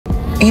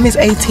And it's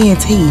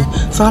AT&T.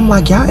 So I'm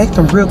like, y'all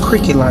acting real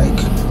cricket like.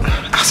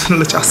 I was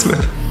gonna let y'all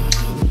smell.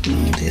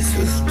 This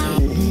is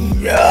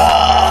nice.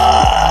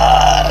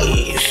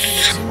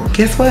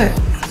 Guess what?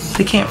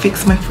 They can't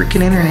fix my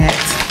freaking internet.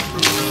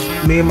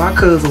 Me and my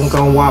cousin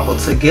gonna wobble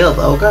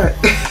together, okay?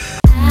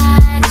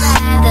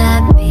 I'd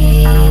rather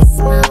be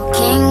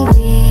smoking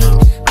weed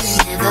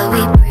whenever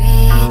we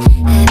breathe,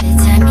 every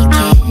time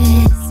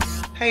you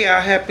kiss. Hey y'all,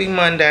 happy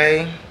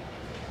Monday.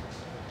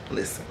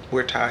 Listen,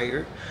 we're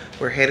tired.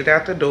 We're headed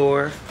out the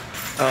door.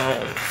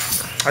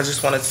 I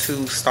just wanted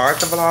to start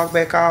the vlog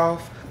back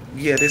off.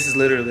 Yeah, this is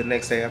literally the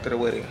next day after the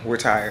wedding. We're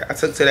tired. I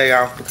took today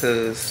off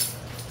because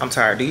I'm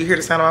tired. Do you hear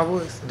the sound of my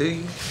voice? Do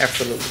you?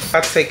 Absolutely.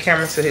 About to take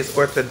Cameron to his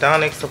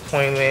orthodontics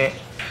appointment.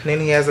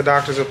 Then he has a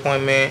doctor's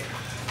appointment.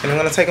 And I'm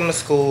gonna take him to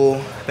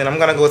school. Then I'm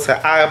gonna go to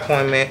an eye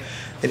appointment.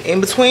 Then in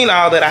between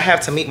all that, I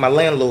have to meet my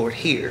landlord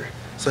here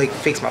so he can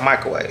fix my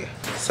microwave.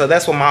 So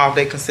that's what my off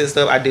day consists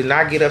of. I did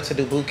not get up to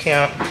do boot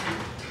camp.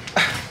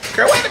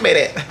 Girl, wait a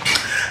minute.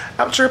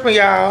 I'm tripping,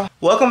 y'all.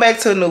 Welcome back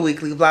to a new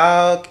weekly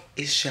vlog.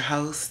 It's your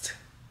host.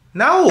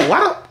 No, why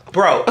don't,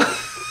 bro.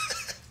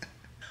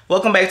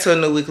 Welcome back to a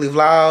new weekly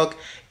vlog.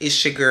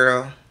 It's your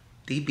girl,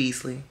 D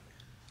Beasley,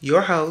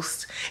 your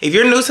host. If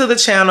you're new to the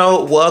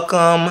channel,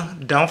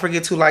 welcome. Don't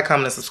forget to like,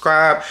 comment, and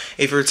subscribe.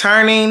 If you're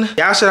returning,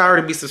 y'all should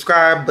already be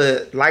subscribed,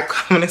 but like,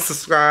 comment, and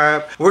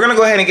subscribe. We're gonna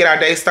go ahead and get our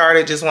day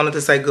started. Just wanted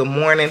to say good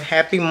morning,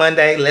 happy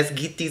Monday. Let's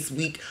get this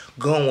week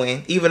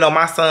going. Even though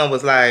my son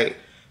was like,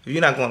 if you're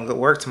not going to go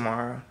work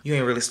tomorrow, you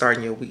ain't really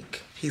starting your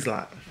week. He's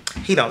lying.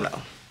 He don't know.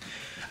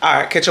 All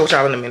right, catch up with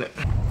y'all in a minute.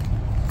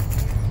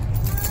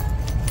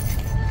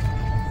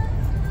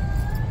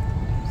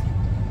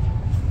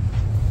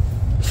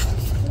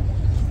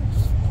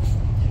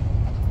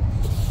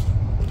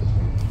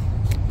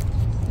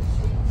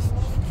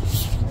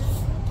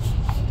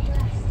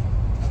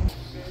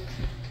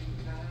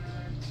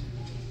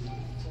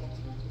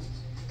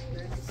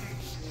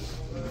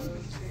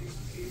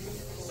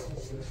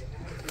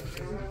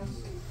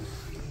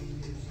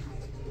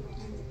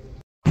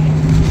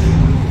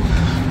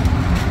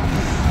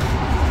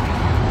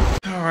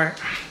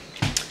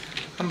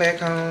 I'm back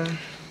home.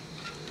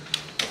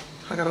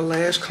 I got a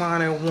lash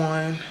client at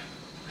 1.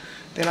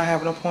 Then I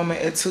have an appointment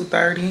at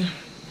 2:30. An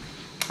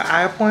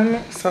eye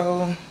appointment,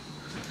 so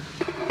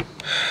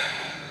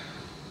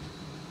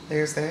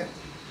there's that.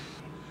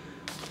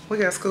 We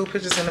got school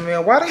pictures in the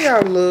mail. Why do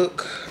y'all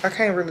look, I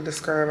can't really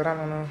describe it, I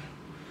don't know.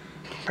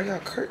 Are y'all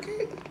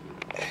crooked?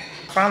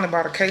 Finally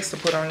bought a case to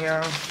put on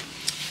y'all.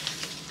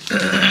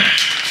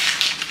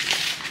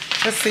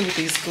 Let's see what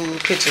these school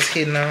pictures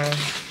hitting on.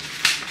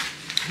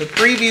 The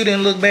preview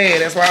didn't look bad,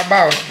 that's why I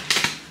bought it.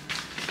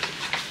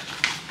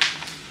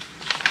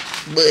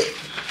 But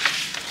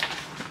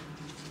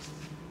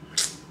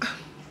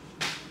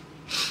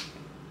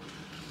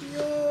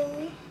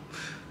yo,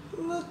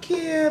 look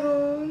at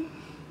him.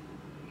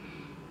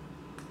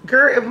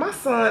 Girl, if my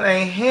son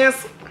ain't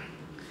handsome.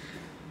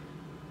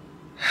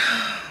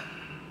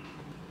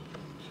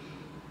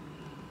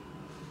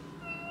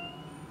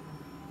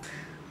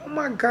 Oh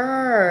my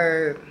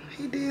God,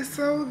 he did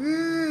so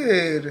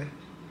good.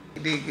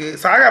 Did good.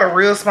 So I got a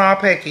real small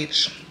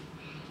package.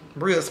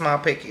 Real small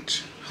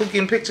package. Who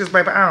getting pictures,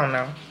 baby? I don't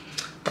know.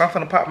 But I'm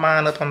finna pop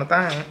mine up on the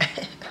thing.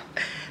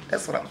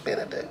 That's what I'm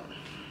finna do.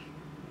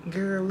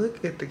 Girl,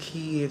 look at the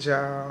kids,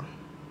 y'all.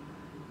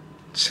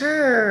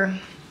 Chair.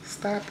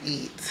 Stop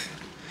it.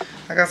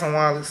 I got some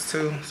wallets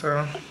too,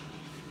 so.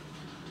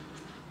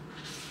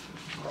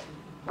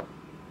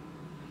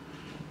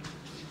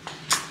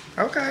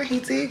 Okay, he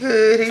did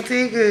good. He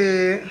did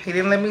good. He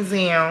didn't let me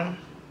zoom.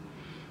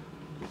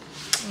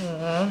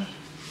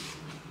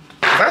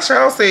 I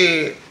sure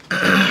said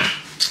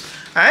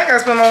I ain't gotta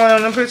spend my money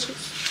on them pictures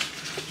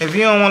if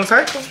you don't want to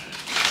take them.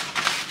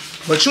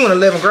 But you in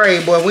 11th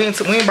grade, boy. We ain't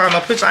bought no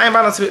pictures. I ain't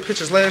bought no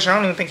pictures last year. I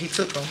don't even think he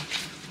took them.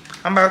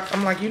 I'm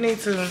like, you need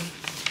to.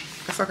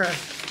 It's okay.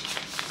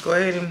 Go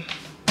ahead and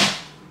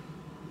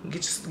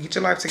get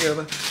your life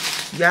together,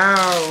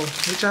 y'all.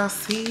 Did y'all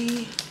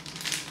see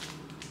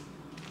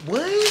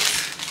what?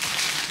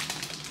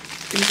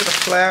 These are the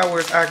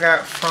flowers I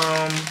got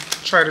from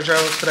Trader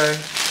Joe's today.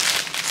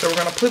 So we're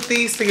gonna put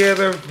these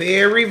together.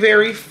 Very,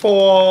 very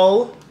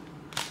fall.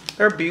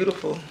 They're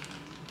beautiful.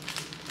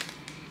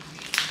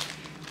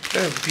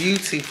 They're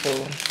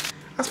beautiful.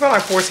 I spent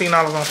like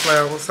 $14 on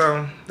flowers,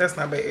 so that's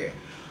not bad.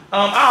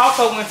 I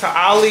also went to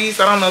Ollie's.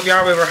 I don't know if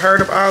y'all ever heard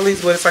of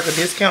Ollie's, but it's like a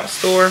discount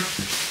store.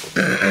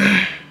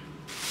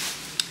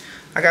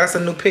 I got us a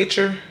new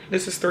picture.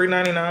 This is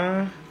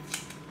 $3.99.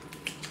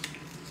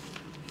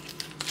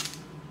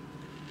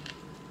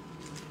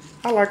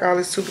 I like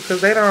Ollie's too because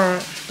they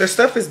don't, their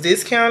stuff is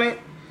discounted,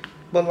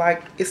 but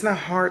like it's not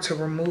hard to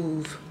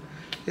remove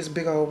this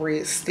big old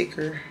red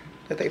sticker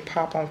that they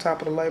pop on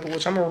top of the label,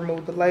 which I'm gonna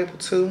remove the label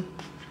too,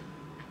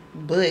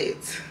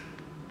 but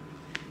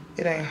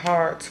it ain't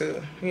hard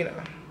to, you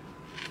know,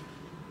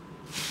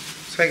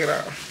 take it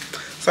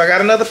off. So I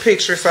got another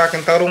picture so I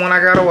can throw the one I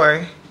got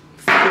away.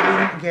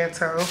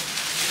 Ghetto.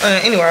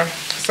 Anyway,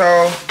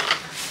 so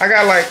I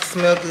got like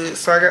smell good,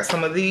 so I got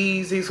some of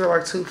these. These were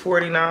like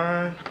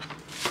 $2.49.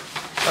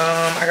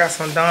 I got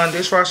some Dawn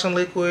dishwashing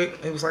liquid.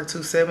 It was like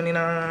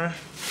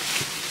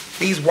 $2.79.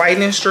 These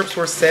whitening strips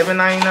were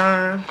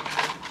 $7.99.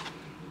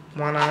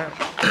 Why not?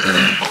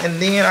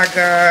 And then I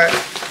got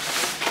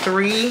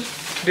 3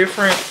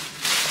 different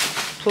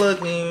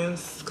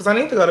plugins because I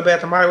need to go to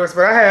Bath and Body Works,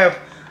 but I have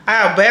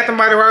Bath and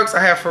Body Works,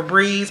 I have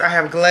Febreze, I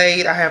have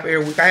Glade, I have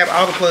Airwick, I have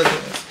all the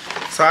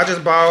plugins. So I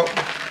just bought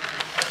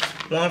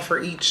one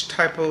for each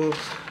type of.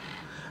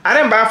 I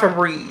didn't buy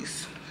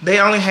Febreze. They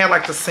only had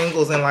like the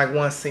singles in like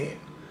 1 cent.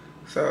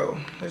 So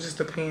it just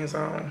depends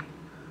on.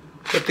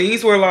 But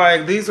these were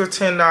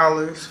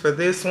 $10 for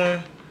this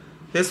one.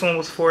 This one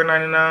was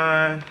 $4.99.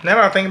 Now that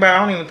I think about it,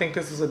 I don't even think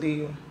this is a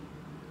deal.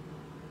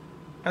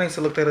 I need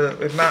to look that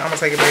up. If not, I'm gonna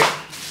take it back.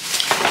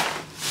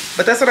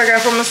 But that's what I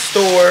got from the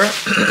store.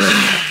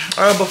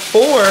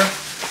 Before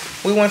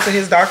we went to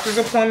his doctor's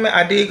appointment,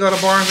 I did go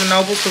to Barnes &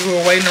 Noble because we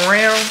were waiting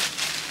around.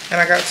 And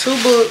I got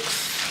 2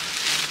 books.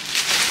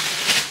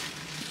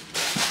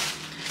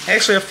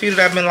 Actually, a few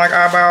that I've been like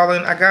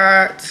eyeballing. I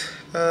got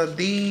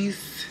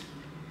these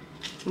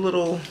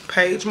little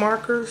page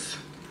markers.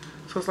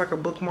 So it's like a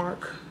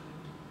bookmark.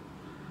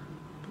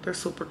 But they're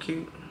super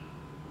cute.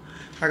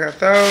 I got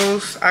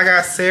those. I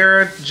got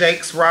Sarah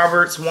Jakes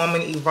Roberts'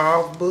 Woman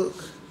Evolve book.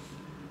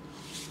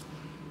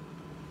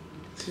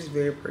 She's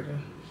very pretty.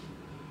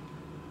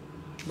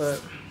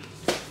 But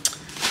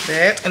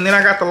that. And then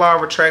I got The Law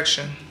of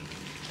Attraction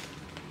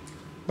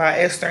by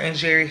Esther and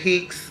Jerry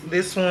Hicks.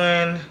 This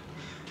one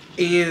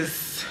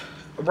is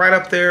right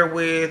up there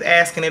with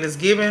Asking It Is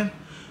Given,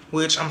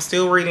 which I'm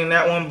still reading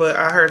that one, but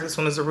I heard this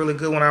one is a really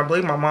good one. I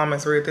believe my mom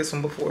has read this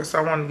one before, so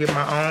I wanted to get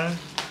my own.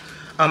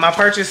 I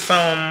purchased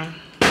some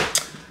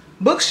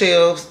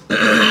bookshelves,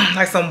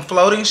 like some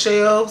floating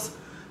shelves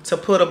to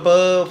put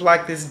above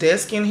like this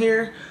desk in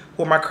here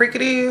where my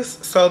Cricut is,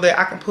 so that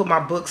I can put my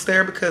books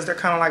there because they're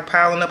kind of like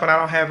piling up and I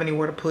don't have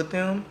anywhere to put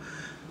them.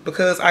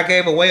 Because I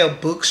gave away a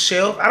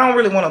bookshelf. I don't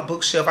really want a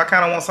bookshelf. I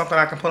kind of want something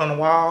I can put on the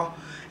wall.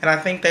 And I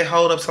think they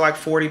hold up to like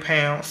 40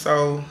 pounds.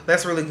 So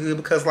that's really good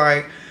because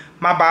like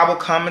my Bible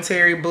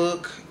commentary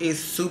book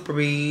is super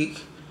big.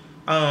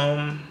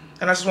 And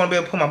I just want to be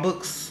able to put my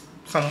books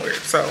somewhere.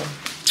 So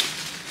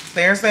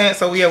there's that.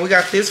 So yeah, we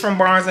got this from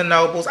Barnes &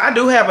 Nobles. I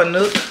do have a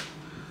Nook,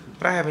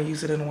 but I haven't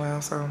used it in a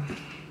while. So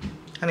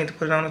I need to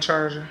put it on the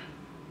charger.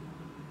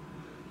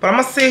 But I'm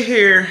going to sit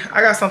here.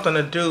 I got something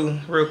to do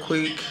real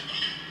quick.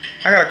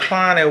 I got a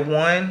client at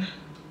 1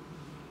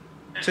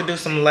 to do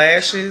some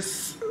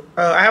lashes.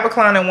 I have a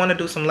client at 1 to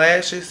do some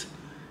lashes.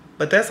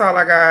 But that's all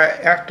I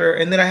got after.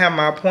 And then I have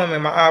my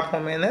appointment, my eye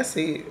appointment. And that's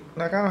it.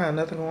 Like, I don't have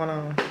nothing going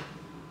on.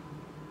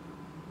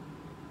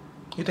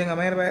 You think I'm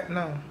mad about it?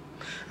 No.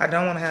 I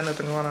don't want to have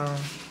nothing going on.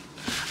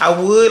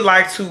 I would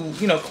like to,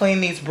 you know,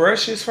 clean these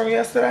brushes from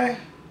yesterday.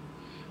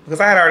 Because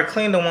I had already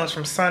cleaned the ones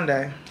from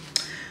Sunday.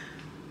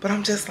 But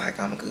I'm just like,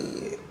 I'm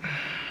good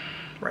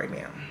right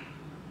now.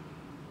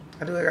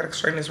 I gotta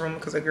straighten this room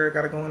because that girl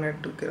gotta go in there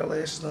to get her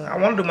lashes done. I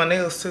want to do my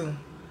nails too.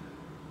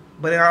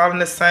 But all in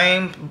the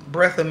same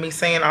breath of me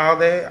saying all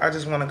that, I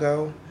just want to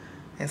go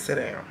and sit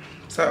down.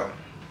 So,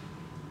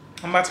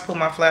 I'm about to put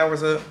my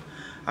flowers up.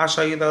 I'll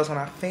show you those when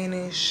I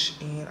finish.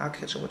 And I'll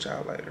catch up with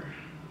y'all later.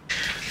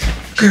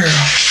 Girl.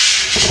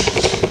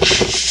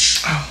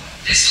 Oh.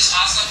 This was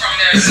also from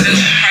their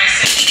special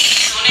pricing.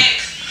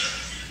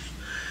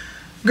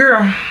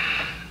 Girl,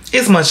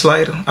 it's much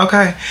later,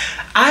 okay?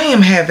 I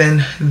am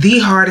having the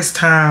hardest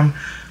time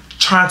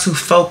trying to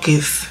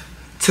focus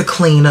to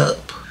clean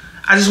up.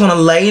 I just want to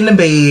lay in the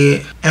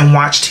bed and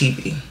watch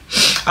TV.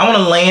 I want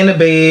to lay in the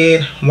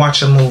bed,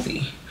 watch a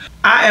movie.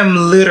 I am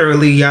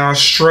literally, y'all,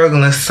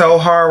 struggling so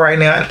hard right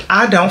now, and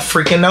I don't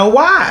freaking know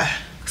why.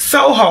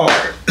 So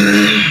hard.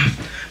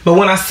 But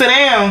when I sit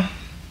down,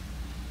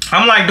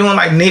 I'm like doing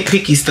like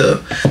nitpicky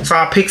stuff. So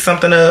I'll pick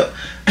something up.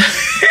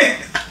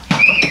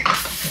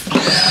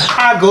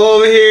 I go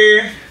over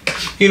here.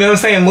 You know what I'm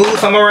saying? Move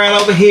something around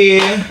over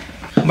here.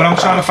 But I'm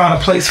trying to find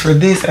a place for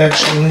this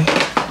actually.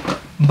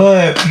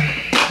 But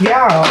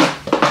y'all,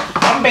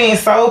 I'm being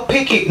so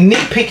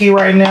nitpicky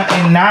right now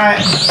and not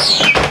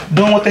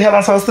doing what the hell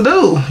I'm supposed to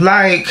do.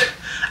 Like,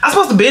 I'm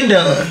supposed to been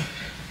done.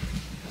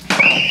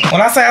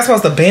 When I say I'm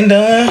supposed to been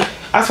done,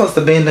 I'm supposed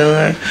to been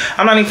done.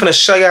 I'm not even gonna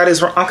show y'all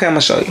this. Okay, I'm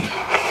gonna show you.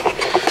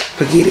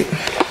 Forget it.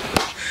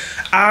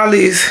 All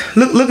this,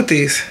 look at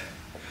this.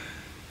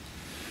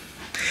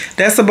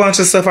 That's a bunch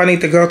of stuff I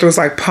need to go through. It's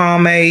like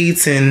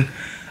pomades and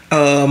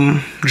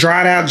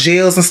dried out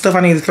gels and stuff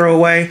I need to throw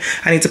away.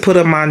 I need to put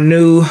up my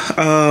new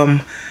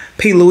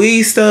P.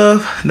 Louise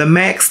stuff, the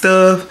MAC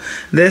stuff.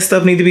 That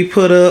stuff need to be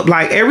put up.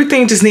 Like,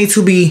 everything just needs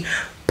to be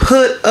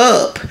put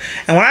up.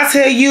 And when I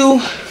tell you,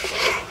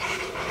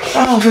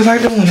 I don't feel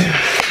like doing it.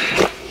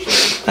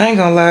 I ain't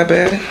gonna lie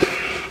about it.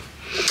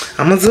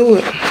 I'm gonna do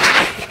it.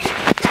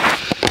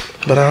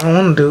 But I don't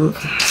wanna do it.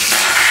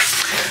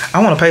 I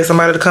wanna pay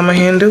somebody to come in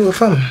here and do it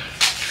for me.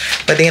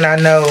 But then I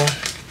know,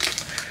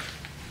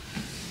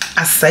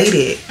 I say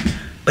that,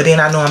 but then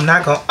I know I'm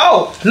not gonna.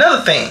 Oh,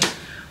 another thing.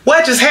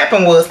 what just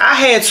happened was I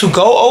had to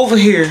go over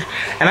here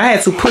and I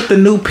had to put the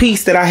new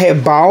piece that I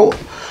had bought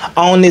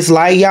on this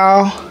light,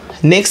 y'all.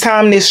 Next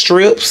time this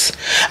strips,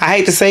 I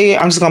hate to say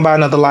it, I'm just gonna buy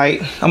another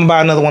light. I'm gonna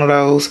buy another one of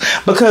those.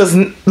 Because,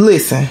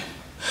 listen,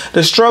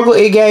 the struggle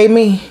it gave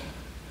me,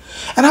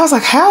 and I was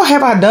like, how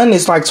have I done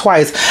this like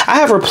twice? I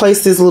have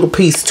replaced this little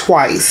piece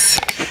twice.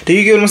 Do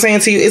you get what I'm saying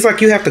to you? It's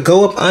like you have to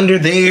go up under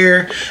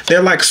there. There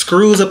are like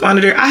screws up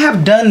under there. I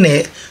have done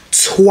that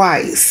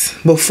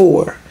twice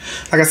before.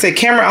 Like I said,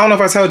 Cameron, I don't know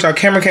if I told y'all,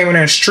 Cameron came in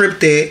there and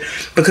stripped it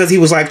because he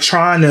was like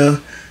trying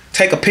to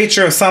take a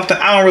picture or something.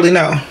 I don't really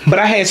know. But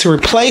I had to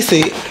replace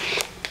it.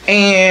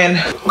 And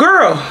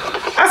girl,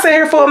 I sat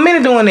here for a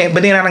minute doing that,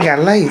 but then I done got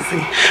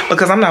lazy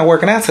because I'm not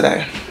working out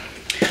today.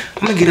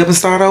 I'm gonna get up and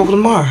start over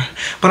tomorrow.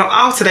 But I'm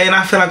off today, and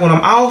I feel like when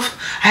I'm off,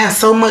 I have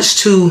so much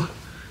to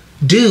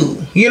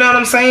do. You know what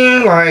I'm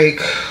saying?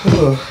 Like,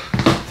 ugh.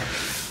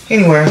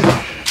 Anyway,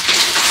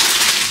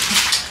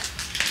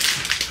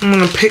 I'm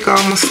gonna pick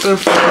all my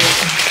stuff up.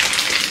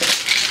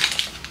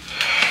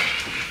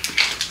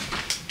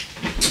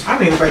 I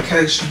need a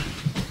vacation.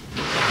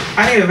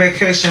 I need a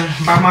vacation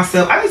by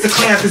myself. I need to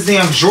clean out this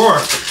damn drawer.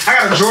 I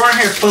got a drawer in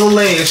here full of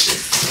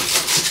lashes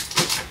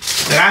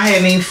that I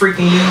hadn't even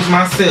freaking used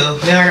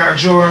myself. Then I got a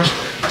drawer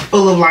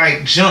full of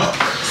like junk.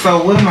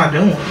 So what am I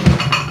doing?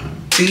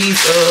 These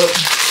up.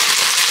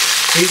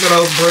 These are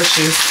those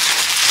brushes.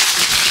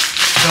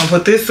 I'm gonna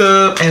put this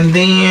up and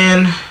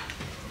then,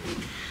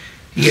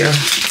 yeah.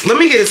 Let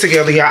me get it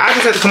together, y'all. I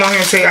just had to come on here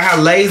and tell you how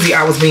lazy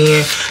I was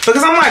being.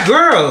 Because I'm like,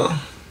 girl,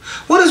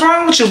 what is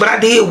wrong with you? But I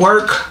did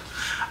work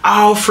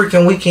all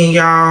freaking weekend,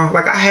 y'all.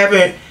 Like, I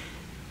haven't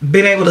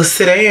been able to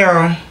sit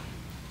down.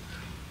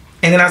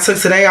 And then I took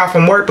today off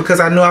from work because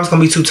I knew I was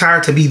going to be too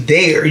tired to be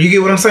there. You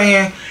get what I'm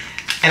saying?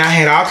 And I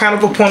had all kind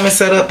of appointments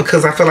set up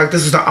because I felt like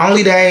this was the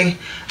only day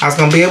I was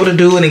going to be able to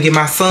do it and get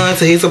my son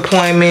to his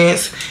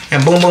appointments.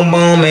 And boom, boom,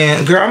 boom.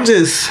 And girl, I'm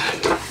just...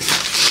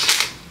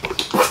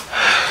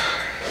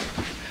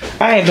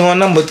 I ain't doing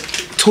nothing but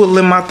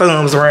twiddling my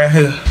thumbs around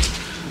here.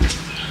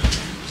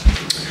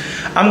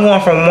 I'm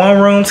going from one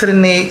room to the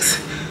next,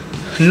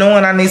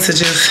 knowing I need to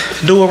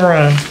just do a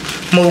room,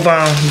 move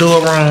on, do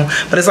a room.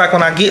 But it's like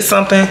when I get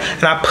something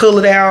and I pull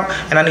it out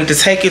and I need to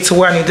take it to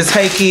where I need to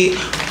take it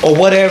or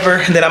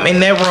whatever, then I'm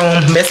in that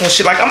room messing with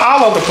shit. Like, I'm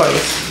all over the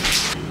place.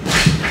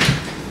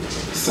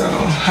 So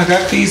I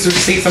got these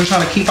receipts. I'm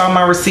trying to keep all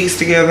my receipts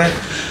together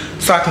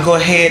so I can go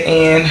ahead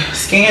and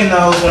scan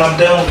those when I'm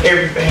done with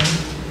everything.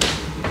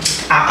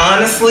 I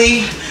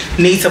honestly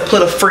need to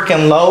put a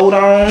freaking load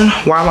on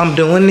while I'm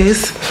doing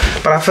this,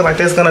 but I feel like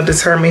that's gonna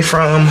deter me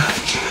from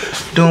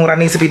doing what I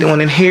need to be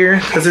doing in here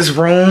because this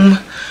room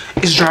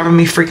is driving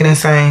me freaking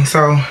insane.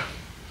 So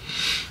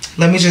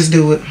let me just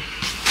do it.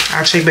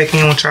 I'll check back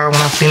in with y'all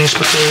when I finish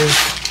because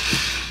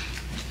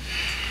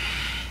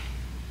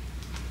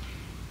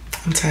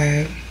I'm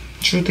tired.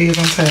 Truth is,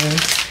 I'm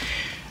tired.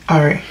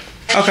 All right.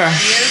 Okay.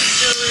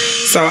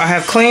 So I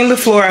have cleaned the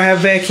floor, I have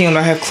vacuumed,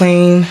 I have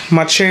cleaned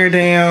my chair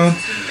down.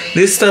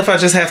 This stuff I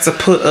just have to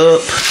put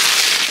up.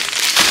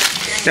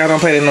 Y'all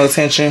don't pay no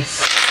attention.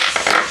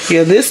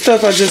 Yeah, this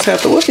stuff I just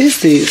have to, what is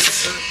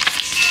this?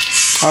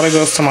 Oh, that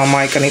goes to my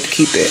mic, I need to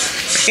keep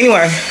that.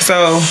 Anyway,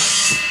 so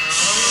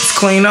it's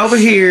clean over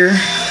here.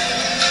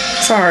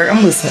 Sorry,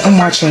 I'm listening, I'm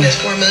watching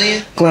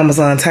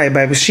Glamazon Tay,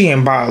 baby. She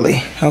in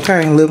Bali,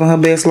 okay, living her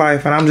best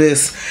life, and I'm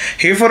just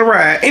here for the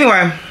ride.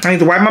 Anyway, I need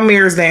to wipe my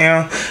mirrors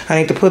down. I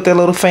need to put that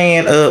little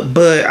fan up,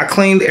 but I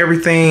cleaned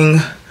everything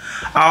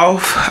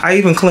off. I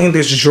even cleaned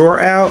this drawer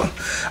out.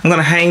 I'm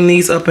gonna hang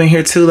these up in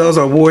here too. Those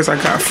are awards I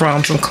got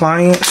from some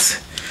clients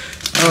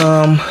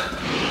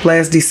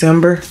last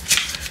December.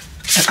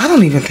 And I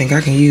don't even think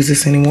I can use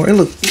this anymore. It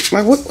looks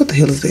like, what the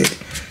hell is that?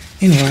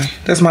 Anyway,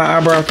 that's my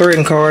eyebrow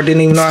threading card.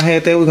 Didn't even know I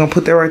had that. We're gonna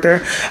put that right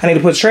there. I need to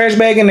put a trash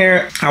bag in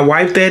there. I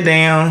wiped that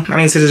down. I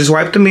need to just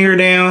wipe the mirror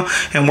down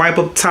and wipe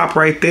up top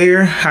right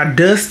there. I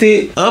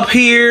dusted up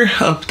here,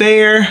 up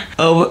there.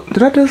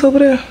 Did I dust over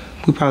there?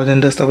 We probably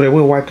didn't dust over there.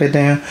 We'll wipe that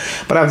down.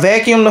 But I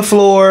vacuumed the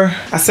floor.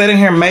 I sat in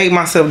here and made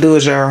myself do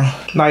it, y'all.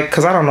 Like,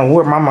 cause I don't know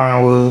where my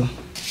mind was.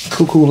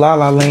 Cuckoo la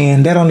la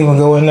land. That don't even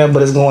go in there,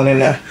 but it's going in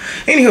there.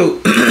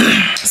 Anywho,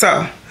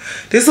 so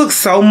this looks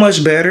so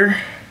much better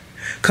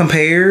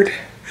compared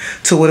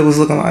to what it was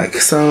looking like.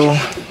 So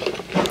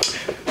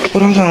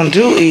what I'm gonna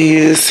do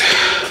is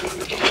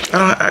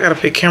I gotta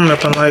pick Cameron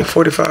up in like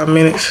 45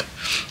 minutes.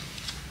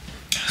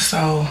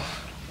 So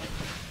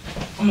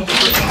I'm gonna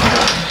put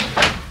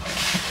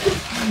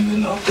I don't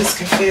even know if this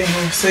can fit in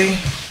here. See?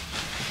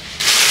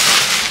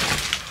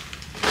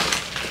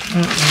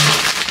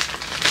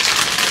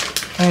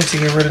 I need to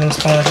get rid of them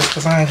sponges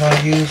because I ain't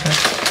gonna use them.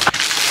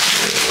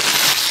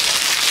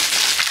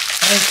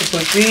 I need to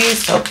put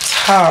these up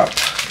top.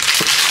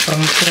 So I'm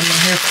gonna put them in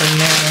here for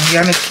now.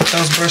 Y'all need to put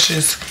those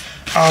brushes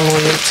all the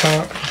way up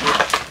top.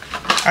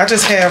 I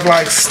just have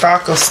like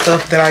stock of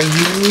stuff that I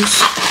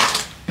use.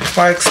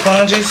 Like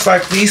sponges,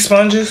 like these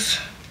sponges.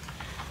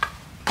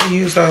 I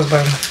use those,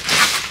 baby.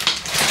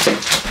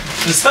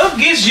 The stuff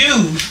gets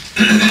used.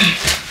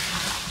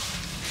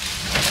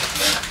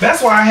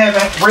 That's why I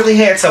haven't really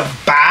had to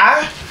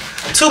buy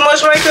too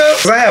much makeup,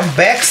 because I have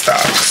back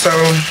stock. So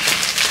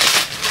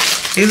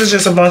these are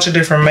just a bunch of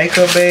different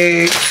makeup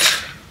bags.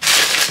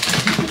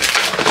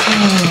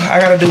 I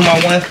gotta do my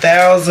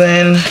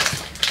 1,000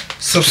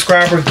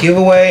 subscriber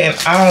giveaway, and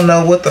I don't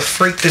know what the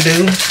freak to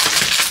do,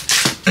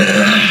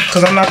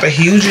 because I'm not the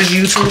hugest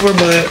YouTuber,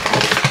 but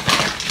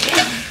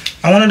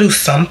I want to do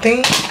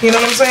something, you know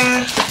what I'm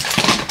saying?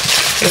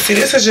 And see,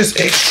 this is just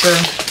extra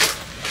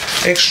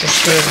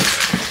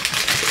stuff.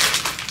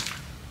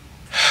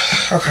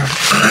 Okay.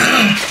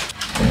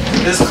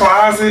 This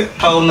closet,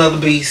 whole nother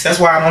beast. That's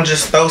why I don't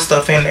just throw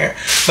stuff in there.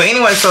 But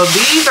anyway, so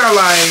these are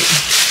like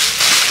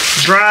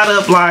dried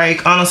up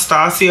like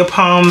Anastasia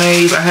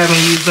pomades I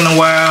haven't used in a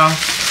while.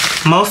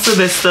 Most of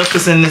this stuff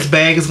that's in this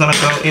bag is gonna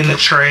go in the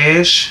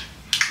trash.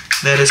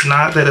 That is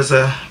not. That is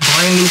a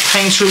brand new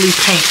Painterly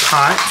paint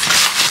pot.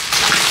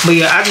 But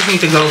yeah, I just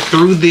need to go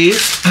through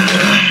this.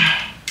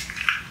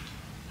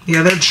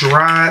 Yeah, they're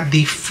dried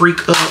the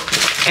freak up.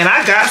 And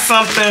I got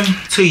something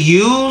to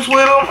use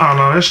with them. Oh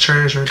no, that's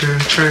trash right there.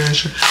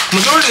 Trash.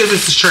 Majority of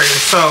this is trash.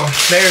 So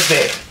there's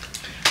that.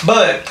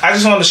 But I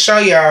just wanted to show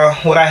y'all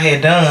what I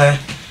had done.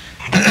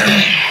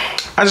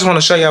 I just want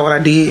to show y'all what I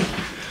did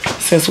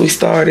since we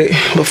started,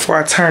 before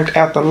I turned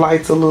out the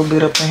lights a little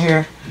bit up in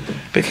here,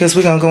 because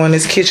we're gonna go in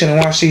this kitchen and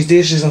wash these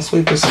dishes and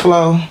sweep this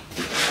floor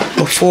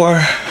before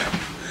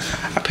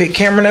I pick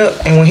Cameron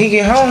up. And when he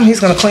get home, he's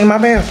gonna clean my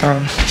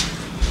bathroom.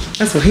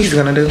 That's what he's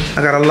gonna do.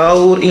 I gotta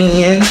load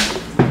in,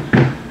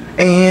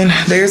 and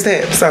there's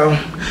that. So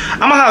I'm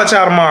gonna holler at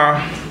y'all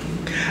tomorrow.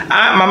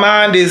 My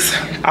mind is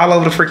all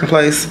over the freaking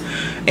place,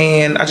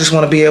 and I just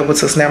want to be able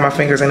to snap my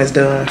fingers and it's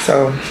done.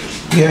 So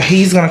yeah,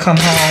 he's gonna come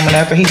home, and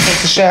after he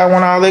takes a shower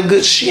and all that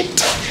good shit,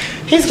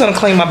 he's gonna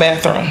clean my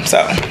bathroom.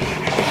 So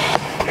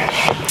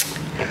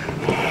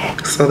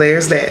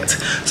there's that.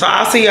 So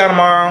I'll see y'all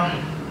tomorrow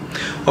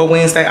or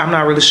Wednesday. I'm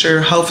not really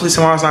sure. Hopefully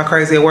tomorrow's not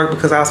crazy at work,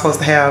 because I was supposed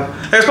to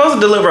have, they're supposed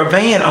to deliver a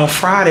van on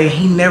Friday.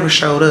 He never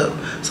showed up.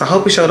 So I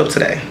hope he showed up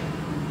today.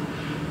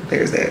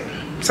 There's that.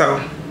 So, all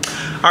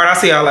right, I'll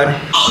see y'all later.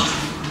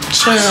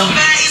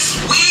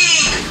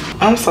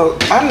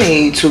 I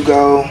need to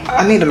go.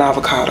 I need an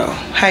avocado.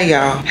 Hey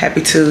y'all,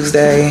 happy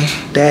Tuesday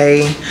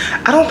day.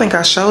 I don't think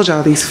I showed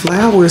y'all these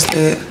flowers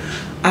that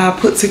I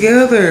put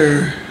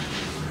together.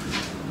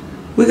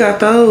 We got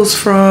those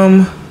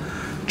from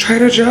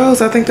Trader Joe's.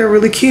 I think they're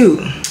really cute.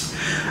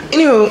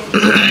 Anywho,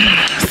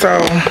 so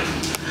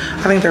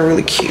I think they're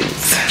really cute.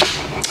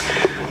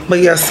 But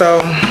yeah,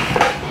 so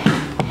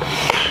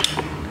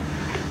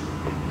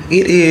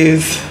it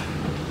is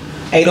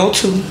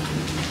 8:02.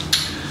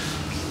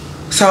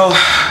 So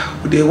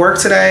we did work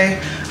today.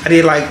 I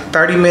did like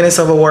 30 minutes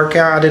of a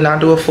workout. I did not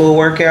do a full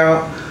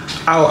workout.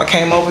 I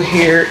came over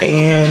here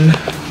and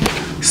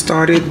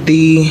started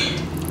the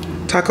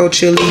taco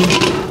chili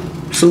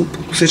soup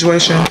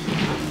situation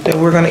that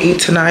we're gonna eat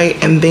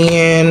tonight. And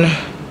then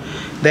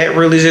that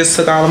really just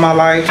took all of my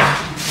life,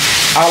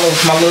 all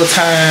of my little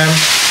time.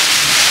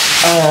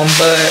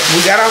 But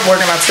we got off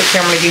work and I took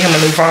Cameron to get him a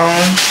new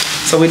phone.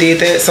 So we did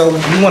that. So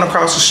we went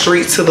across the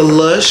street to the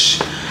Lush,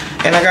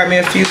 and I got me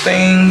a few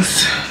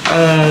things.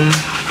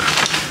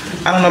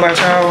 I don't know about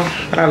y'all,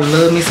 but I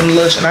love me some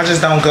Lush, and I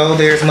just don't go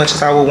there as much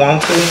as I would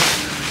want to.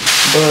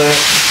 But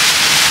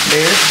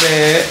there's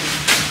that.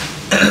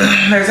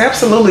 There's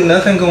absolutely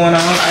nothing going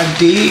on. I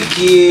did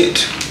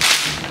get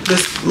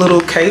this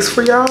little case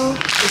for y'all,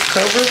 this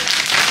cover,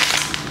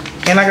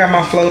 and I got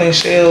my floating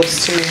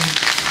shelves too.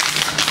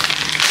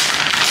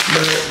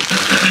 But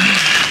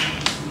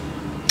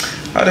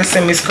oh, they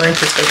sent me screen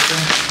protector.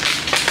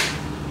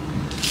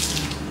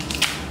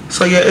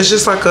 So yeah, it's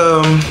just like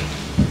the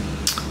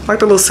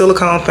little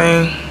silicone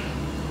thing.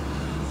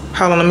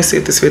 Hold on, let me see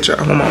if this fits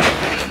y'all. One more.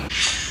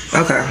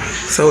 Okay,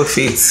 so it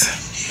fits.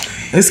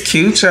 It's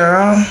cute,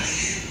 y'all.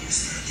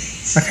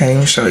 I can't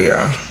even show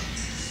y'all.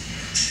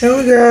 There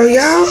we go,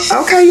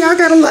 y'all. Okay, y'all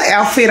got a little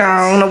outfit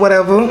on or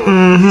whatever.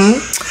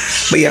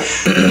 But yeah,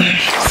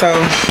 so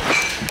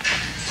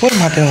what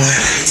am I doing?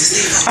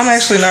 I'm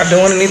actually not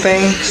doing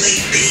anything.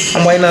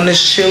 I'm waiting on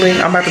this chili.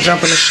 I'm about to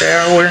jump in the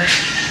shower.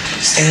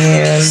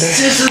 And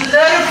just a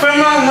letter from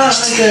my heart,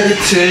 I gotta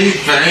tell you,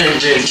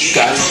 baby.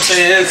 Gotta tell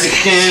you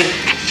again.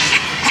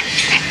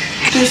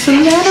 Just a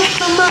letter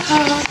from my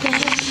heart.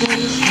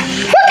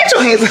 Get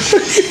your hands up.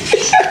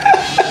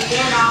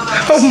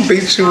 I'm gonna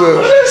beat you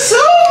up.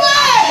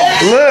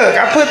 Look,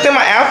 I put them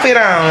my outfit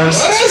on.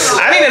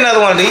 I need another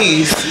one of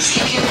these.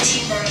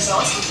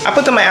 I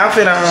put them my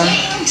outfit on.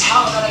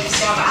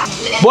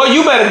 Boy,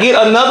 you better get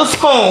another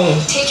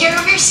spoon. Take care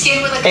of your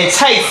skin with a and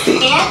taste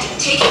it. And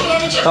take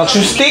advantage of. Don't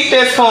you stick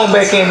that spoon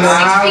back in there.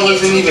 I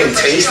wasn't even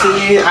tasting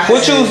it.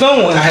 What you was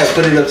doing? I had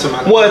put it up to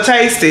my. Well,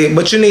 taste it,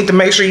 but you need to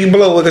make sure you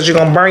blow it because you're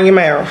gonna burn your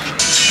mouth.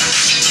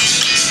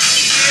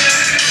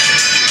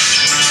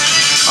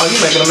 Oh, you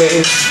making a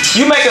mess.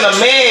 You making a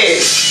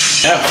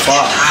mess. That's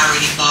far. I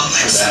already thought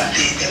like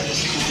something that was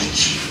going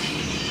to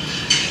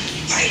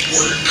like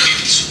work.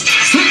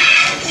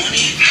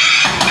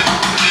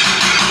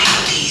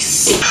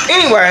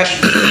 Anyway,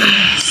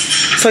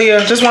 So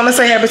yeah, just want to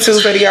say happy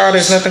Tuesday to y'all.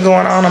 There's nothing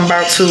going on. I'm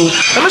about to,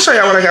 let me show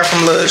y'all what I got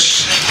from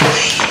Lush,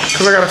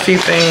 because I got a few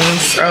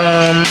things.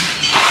 I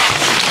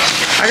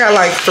got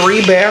like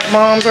 3 bath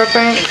bombs, I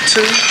think,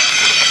 2.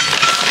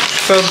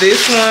 So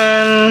this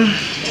one,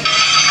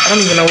 I don't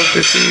even know what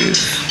this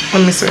is.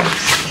 Let me see.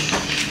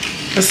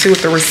 Let's see what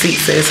the receipt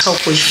says,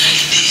 hopefully.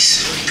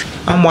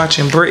 I'm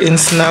watching Britton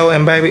Snow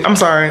and baby, I'm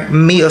sorry,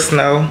 Mia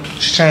Snow.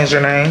 She changed her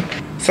name.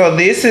 So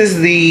this is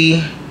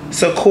the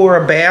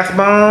Sakura Bath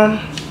Bomb.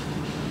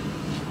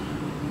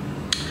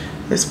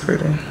 It's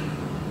pretty.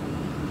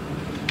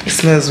 It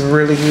smells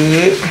really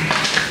good.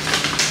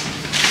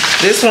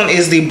 This one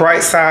is the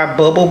Bright Side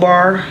Bubble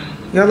Bar.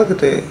 Y'all look at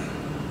that.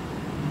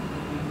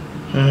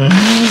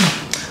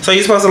 So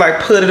you're supposed to like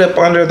put it up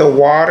under the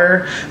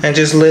water and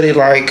just let it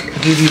like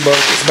give you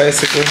bubbles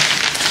basically.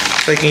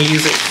 So you can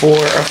use it for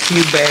a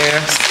few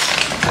baths.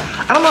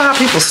 I don't know how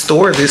people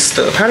store this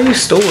stuff. How do you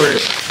store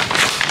it?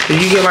 Do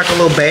you get like a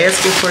little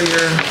basket for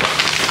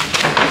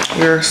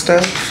your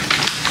stuff?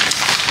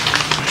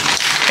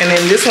 And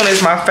then this one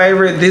is my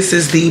favorite. This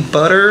is the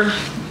Butter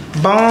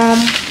Ball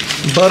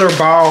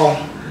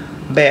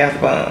Bath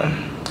Bomb.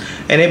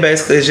 And it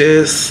basically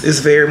just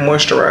is very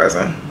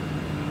moisturizing.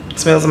 It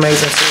smells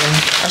amazing too.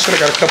 I should have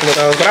got a couple of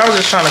those, but I was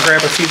just trying to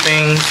grab a few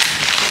things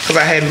because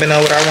I hadn't been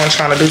over there. I wasn't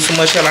trying to do too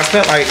much. Hell, I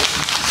spent like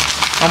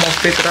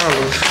almost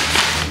 $50.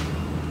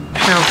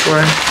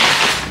 Halfway.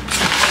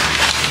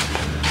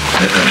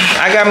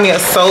 I got me a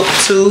soap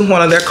too,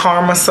 one of their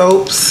Karma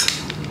soaps.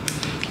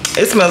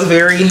 It smells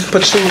very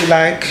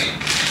patchouli-like.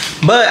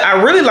 But I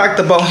really like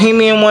the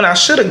Bohemian one. I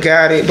should have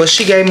got it, but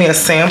she gave me a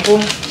sample.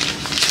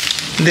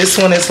 This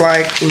one is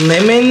like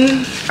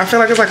lemon. I feel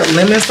like it's like a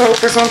lemon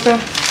soap or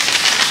something.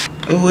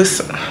 Ooh, I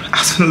was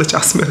gonna let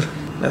y'all smell it.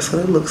 That's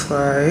what it looks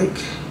like.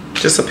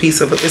 Just a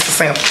piece of it. It's a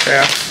sample,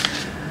 yeah.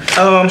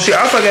 She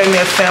also gave me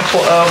a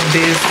sample of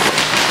this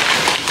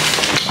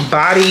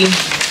body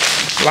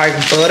like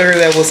butter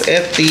that was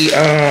at the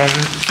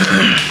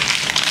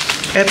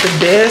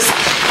desk.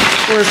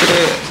 Where is it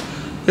at?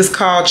 It's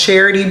called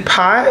Charity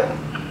Pot.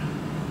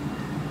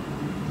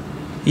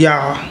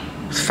 Y'all,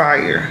 it's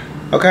fire.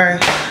 Okay,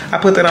 I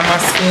put that on my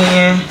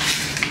skin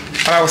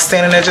while I was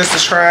standing there just to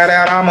try it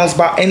out. I almost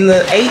bought, and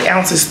the 8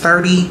 ounce is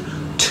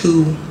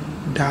 $32.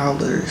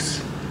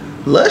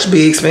 Lush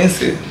be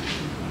expensive.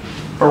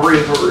 For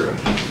real, for real.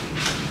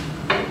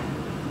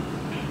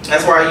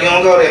 That's why you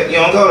don't go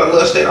to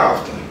Lush that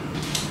often.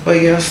 But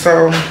yeah,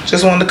 so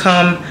just wanted to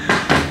come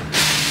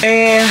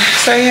and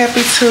say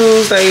happy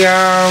Tuesday,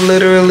 y'all.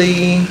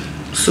 Literally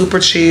super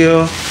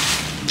chill.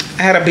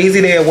 I had a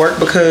busy day at work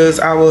because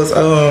I was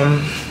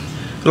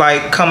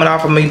like coming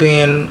off of me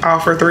being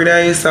off for 3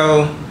 days.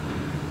 So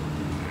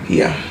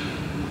yeah,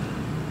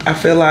 I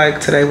feel like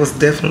today was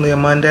definitely a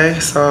Monday.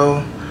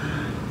 So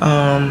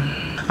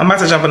I'm about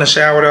to jump in the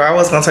shower though. I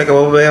was gonna take a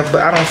bubble bath,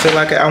 but I don't feel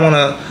like it. I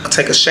wanna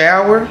take a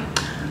shower.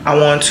 I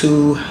want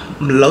to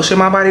lotion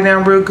my body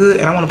down real good,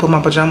 and I want to put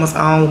my pajamas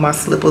on with my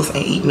slippers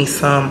and eat me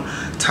some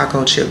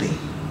taco chili.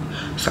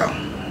 So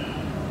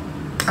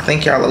I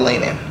think y'all are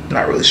leaning,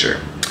 not really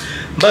sure,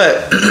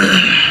 but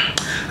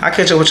I'll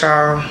catch up with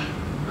y'all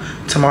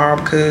tomorrow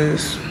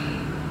because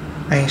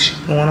ain't shit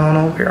going on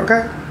over here.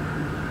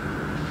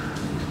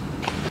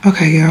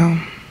 Okay y'all,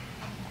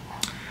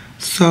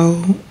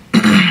 so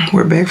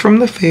we're back from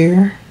the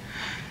fair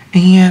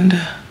and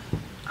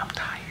I'm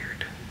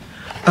tired.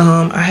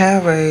 I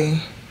have a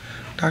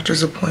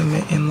doctor's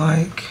appointment in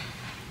like,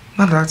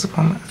 not a doctor's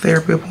appointment, a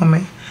therapy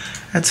appointment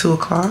at 2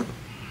 o'clock.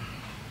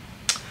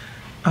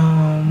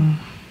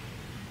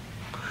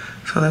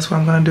 So that's what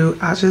I'm gonna do.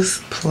 I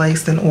just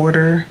placed an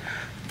order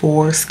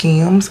for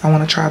Skims. I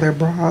wanna try their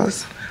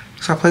bras.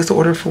 So I placed an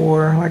order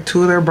for like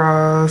 2 of their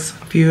bras,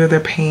 a few of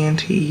their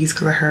panties,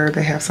 because I heard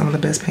they have some of the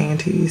best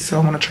panties. So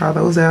I'm gonna try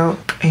those out.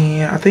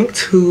 And I think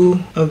 2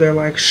 of their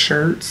like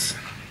shirts.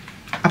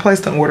 I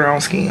placed an order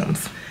on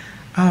Skims.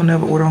 I don't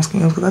never order on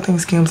Skims because I think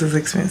Skims is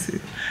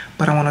expensive.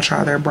 But I want to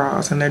try their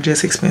bras, and they're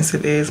just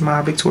expensive as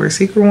my Victoria's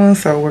Secret ones.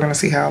 So we're gonna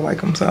see how I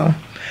like them. So,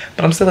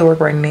 but I'm still at work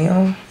right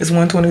now. It's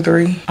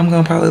 1:23. I'm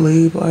gonna probably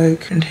leave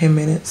like in 10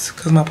 minutes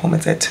because my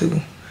appointment's at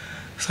 2.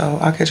 So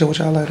I'll catch up with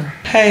y'all later.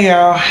 Hey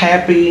y'all,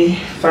 happy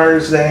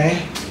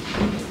Thursday.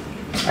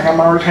 I got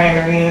my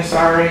retainer in,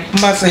 sorry. I'm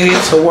about to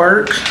head to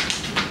work.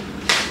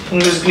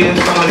 I'm just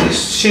getting some of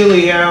this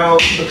chili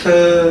out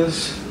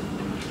because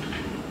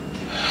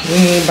we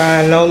ain't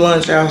buying no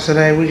lunch out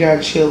today. We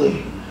got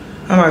chili.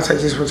 I'm about to take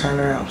this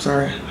retainer out.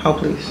 Sorry. Hold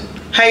please.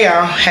 Hey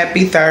y'all.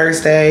 Happy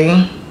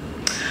Thursday.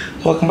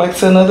 Welcome back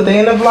to another day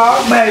in the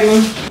vlog,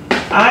 baby.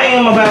 I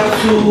am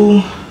about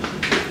to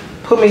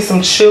put me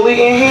some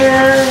chili in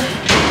here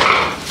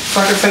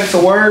so I can take to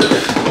work.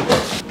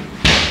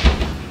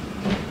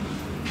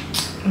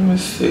 Let me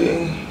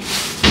see.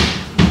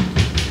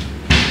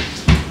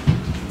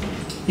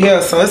 Yeah,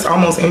 so it's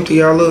almost empty,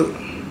 y'all. Look.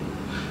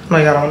 No,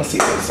 y'all don't want to see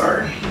that.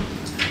 Sorry.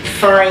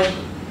 Sorry. I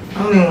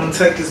don't even want to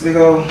take this big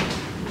old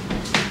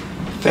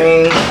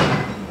thing.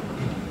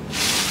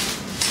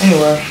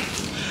 Anyway,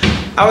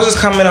 I was just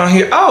coming on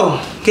here. Oh,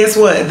 guess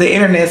what? The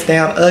internet's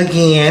down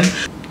again.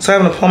 So I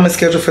have an appointment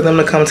scheduled for them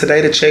to come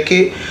today to check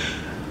it.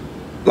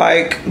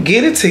 Like,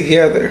 get it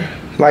together.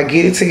 Like,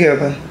 get it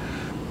together.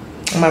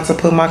 I'm about to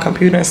put my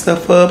computer and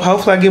stuff up.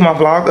 Hopefully I get my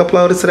vlog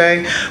uploaded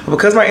today. But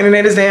because my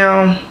internet is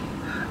down,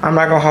 I'm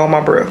not gonna hold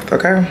my breath,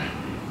 okay?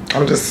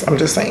 I'm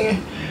just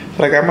saying.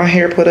 But I got my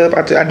hair put up.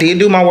 I did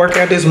do my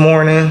workout this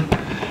morning.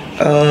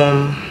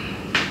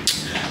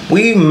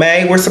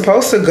 We're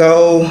supposed to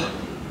go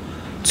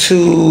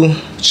to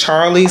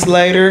Charlie's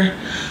later.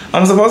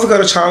 I'm supposed to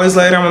go to Charlie's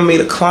later. I'm gonna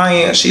meet a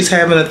client. She's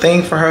having a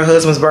thing for her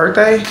husband's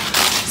birthday.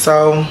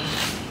 So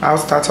I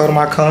told him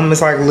I'd come.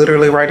 It's like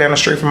literally right down the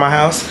street from my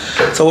house.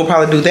 So we'll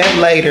probably do that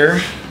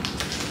later.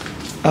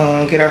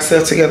 Get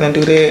ourselves together and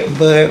do that.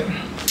 But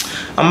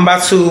I'm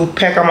about to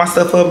pack all my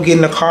stuff up, get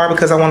in the car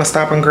because I want to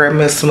stop and grab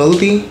me a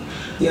smoothie.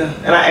 Yeah,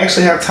 and I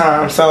actually have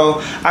time.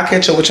 So I'll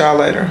catch up with y'all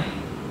later.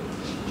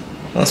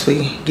 Once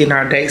we get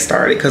our day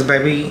started. Because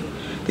baby,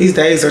 these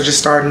days are just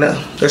starting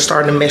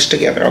to mesh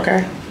together,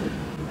 okay?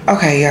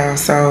 Okay, y'all,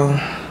 so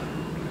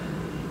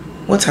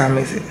what time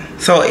is it?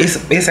 So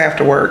it's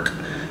after work.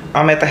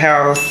 I'm at the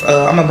house.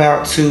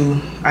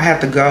 I have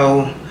to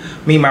go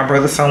meet my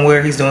brother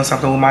somewhere. He's doing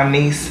something with my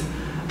niece.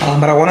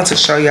 But I wanted to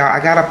show y'all, I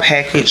got a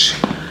package.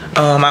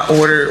 I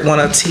ordered one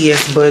of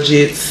TS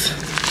Budget's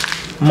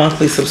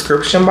monthly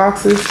subscription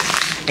boxes,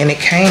 and it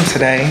came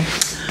today.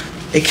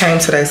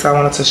 So I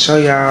wanted to show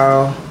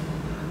y'all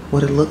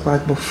what it looked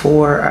like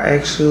before I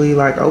actually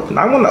like open.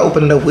 I want to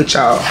open it up with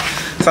y'all.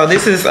 So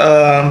this is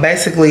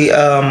basically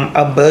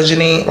a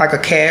budgeting, like a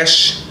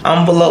cash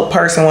envelope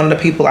person. One of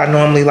the people I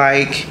normally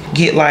like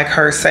get like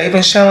her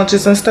savings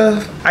challenges and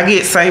stuff. I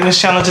get savings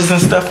challenges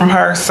and stuff from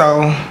her.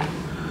 So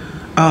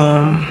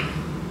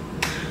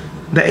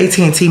the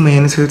AT&T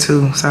man is here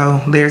too.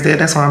 So there's that.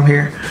 That's why I'm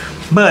here.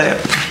 But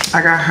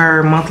I got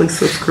her monthly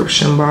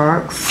subscription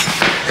box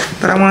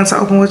that I wanted to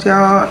open with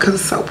y'all because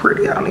it's so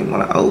pretty. I don't even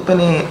want to open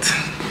it.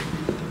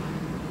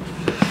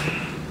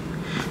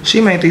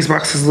 She made these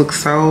boxes look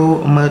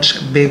so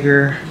much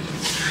bigger.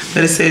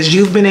 But it says,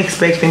 "You've been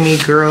expecting me,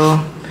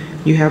 girl.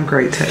 You have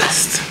great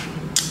taste.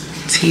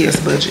 TS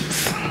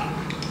Budgets."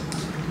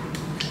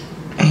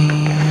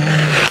 And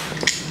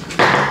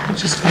I'm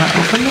just gonna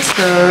open this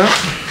up.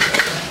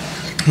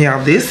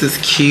 Y'all, this is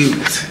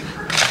cute.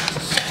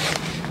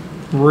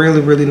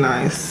 Really, really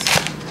nice.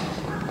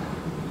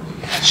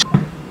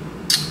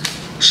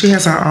 She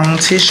has her own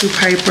tissue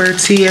paper.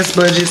 TS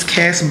Budgets,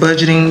 Cash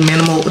Budgeting,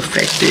 Minimal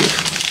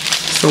Effective.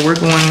 So we're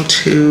going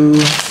to,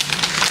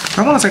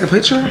 I want to take a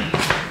picture.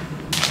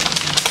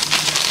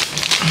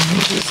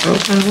 Just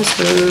open this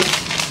up.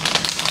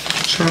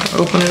 Try to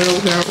open it up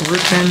without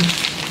ripping.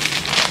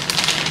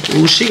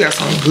 Ooh, she got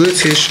some good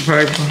tissue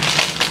paper.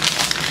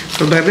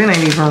 So baby, it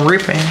ain't even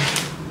ripping.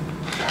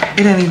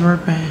 It ain't even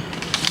ripping.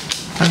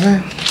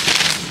 Okay.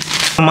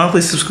 A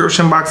monthly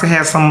subscription box. It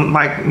has some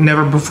like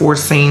never before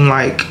seen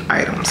like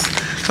items.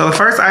 So the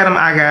first item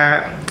I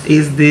got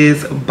is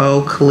this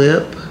bow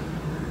clip.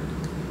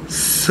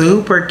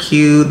 Super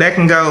cute. That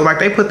can go, like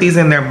they put these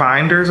in their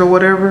binders or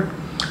whatever,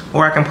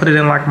 or I can put it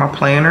in like my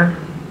planner.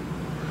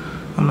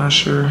 I'm not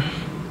sure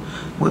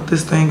what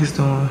this thing is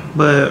doing,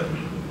 but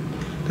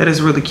that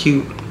is really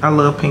cute. I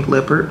love pink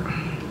leopard.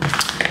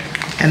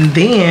 And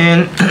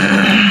then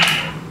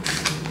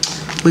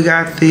we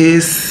got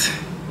this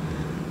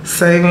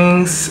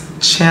savings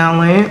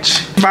challenge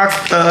box.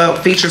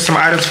 Features some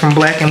items from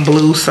Black and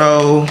Blue.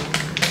 So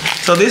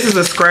this is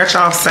a scratch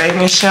off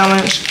savings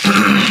challenge.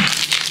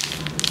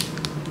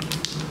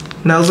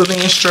 Those are the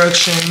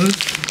instructions.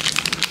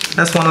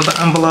 That's one of the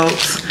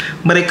envelopes.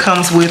 But it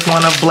comes with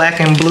one of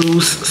Black and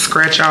Blue's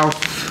scratch off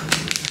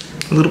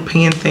little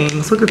pen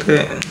things. Look at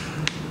that.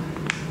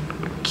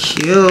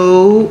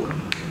 Cute.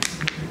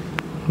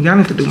 Y'all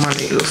need to do my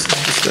nails.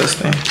 It's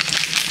disgusting.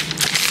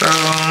 So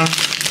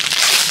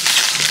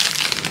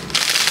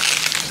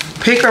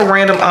pick a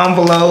random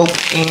envelope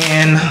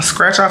and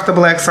scratch off the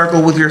black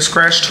circle with your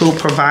scratch tool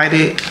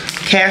provided.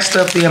 Cast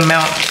up the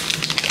amount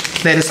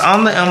that is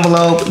on the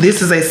envelope.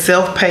 This is a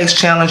self-paced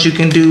challenge. You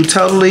can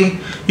totally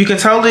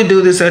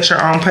do this at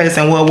your own pace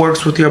and what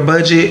works with your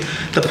budget.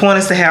 The point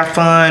is to have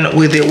fun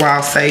with it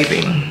while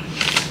saving.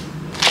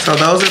 So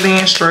those are the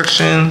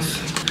instructions.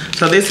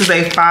 So this is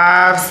a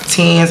 5s,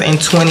 10s, and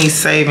 20s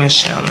savings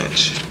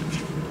challenge.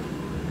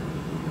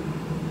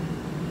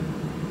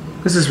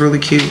 This is really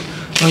cute.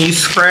 When you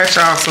scratch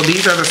off, so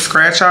these are the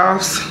scratch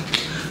offs.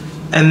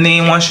 And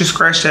then once you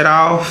scratch that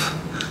off,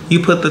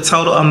 you put the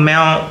total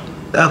amount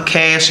of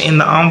cash in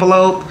the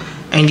envelope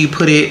and you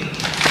put it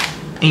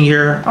in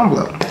your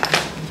envelope.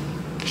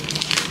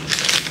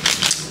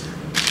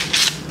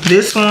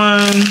 This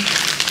one,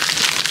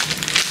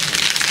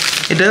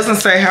 it doesn't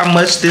say how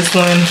much this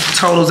one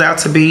totals out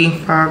to be.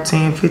 5,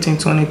 10, 15,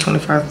 20,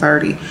 25,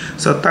 30.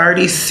 So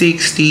 30,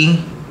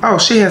 60. Oh,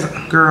 she has,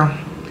 girl.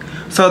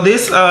 So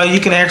this, you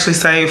can actually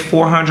save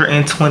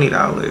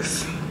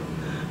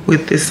 $420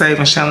 with this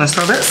savings challenge.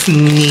 So that's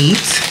neat.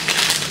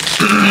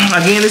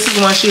 Again, this is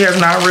one she has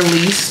not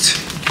released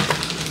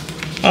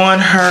on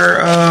her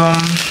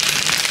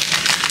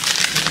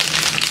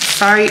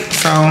website.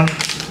 So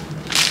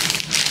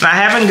I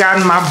haven't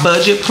gotten my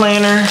budget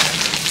planner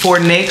for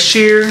next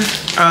year.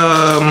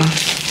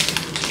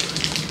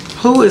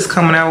 Who is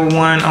coming out with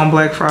one on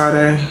Black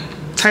Friday?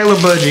 Taylor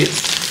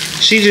Budgets.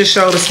 She just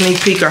showed a sneak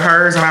peek of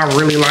hers and I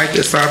really like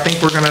it. So I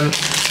think we're gonna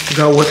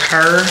go with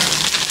her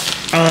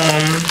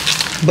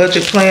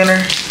budget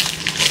planner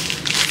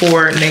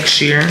for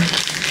next year.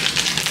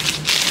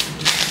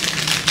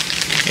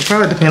 It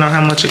probably depends on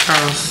how much it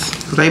costs.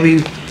 They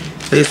be,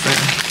 listen,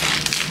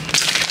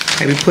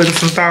 they be putting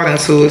some thought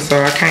into it,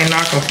 so I can't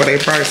knock them for their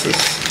prices.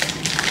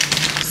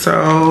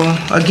 So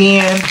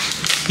again,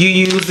 you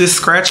use this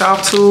scratch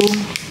off tool.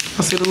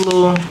 I see the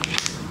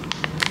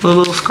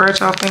little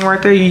scratch off thing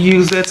right there. You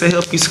use that to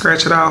help you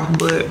scratch it off,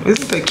 but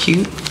isn't that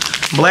cute?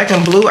 Black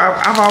and blue.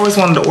 I've always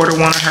wanted to order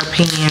one of her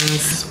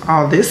pens.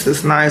 Oh, this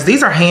is nice.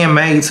 These are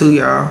handmade too,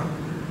 y'all.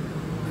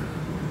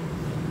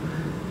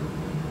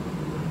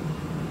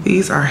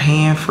 These are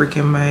hand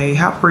freaking made.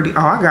 How pretty. Oh,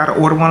 I gotta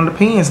order one of the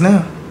pens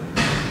now.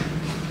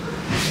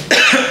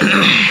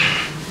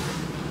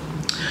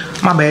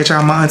 My bad,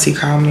 y'all. My auntie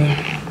called me.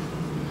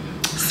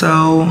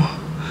 So,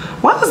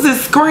 why does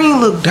this screen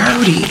look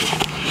dirty?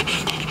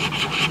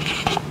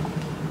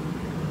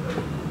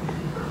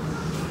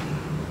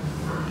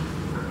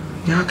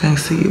 Y'all can't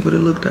see it, but it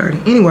looked dirty.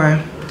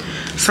 Anyway,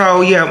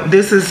 so yeah,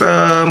 this is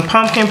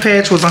pumpkin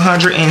patch was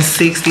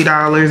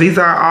 $160. These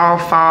are all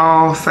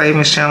fall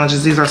savings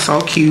challenges. These are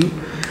so cute.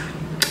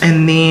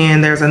 And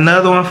then there's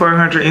another one for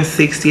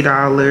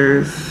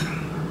 $160.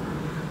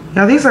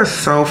 Now these are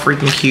so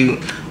freaking cute.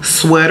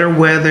 Sweater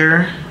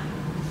weather.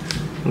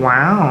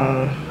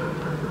 Wow.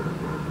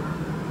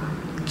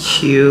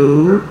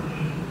 Cute.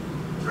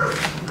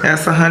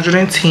 That's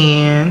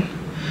 $110.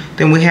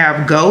 Then we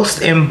have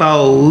Ghost and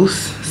Bows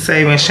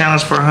savings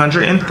challenge for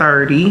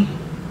 $130.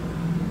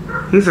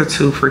 These are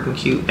too freaking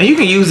cute. And you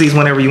can use these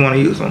whenever you want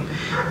to use them.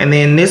 And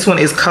then this one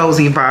is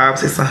Cozy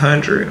Vibes. It's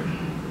 $100.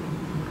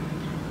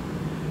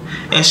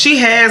 And she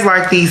has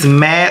like these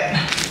matte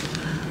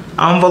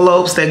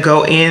envelopes that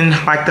go in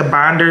like the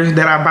binder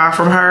that I bought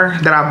from her.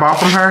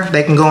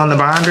 They can go in the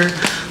binder.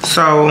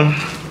 So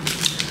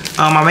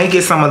I may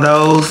get some of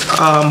those.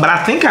 But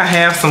I think I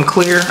have some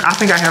clear.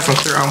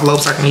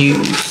 Envelopes I can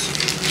use.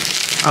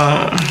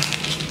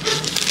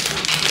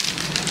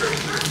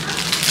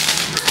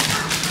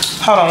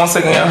 Hold on one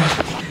second, y'all.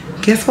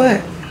 Guess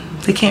what?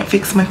 They can't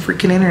fix my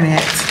freaking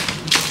internet.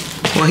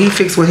 Well, he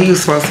fixed what he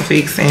was supposed to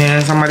fix,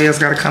 and somebody else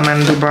got to come in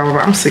and do blah, blah,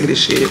 blah. I'm sick of this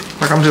shit.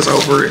 Like, I'm just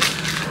over it.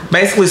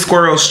 Basically,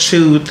 squirrels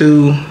chewed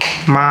through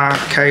my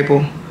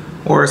cable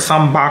or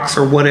some box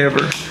or whatever.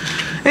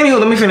 Anywho,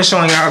 let me finish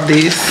showing y'all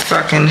this so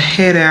I can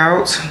head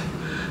out.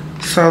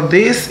 So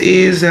this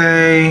is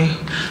a...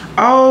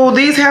 Oh,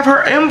 these have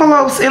her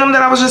envelopes in them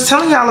that I was just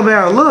telling y'all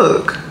about.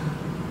 Look.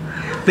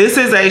 This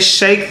is a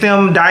shake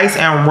them, dice,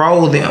 and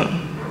roll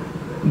them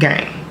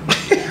game.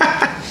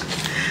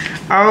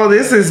 Oh,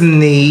 this is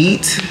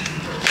neat.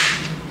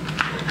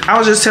 I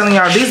was just telling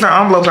y'all, these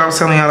are envelopes I was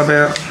telling y'all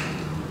about.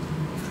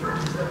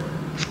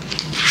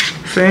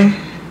 See?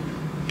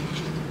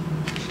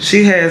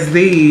 She has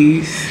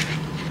these.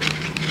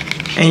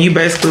 And you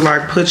basically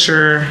like put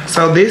your...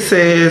 So this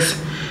says...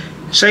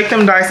 Shake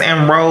them dice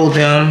and roll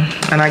them.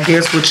 And I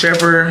guess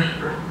whichever.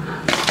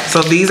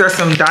 So these are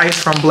some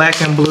dice from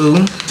Black and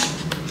Blue.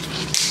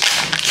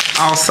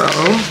 Also.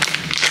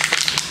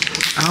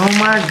 Oh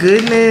my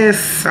goodness.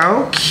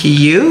 So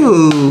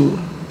cute.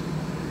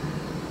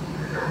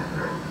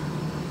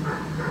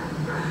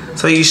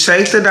 So you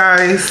shake the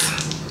dice.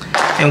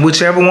 And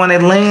whichever one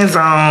it lands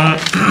on.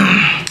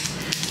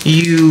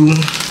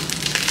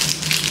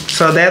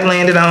 So that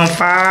landed on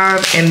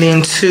 5 and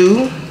then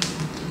 2.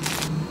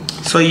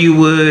 So you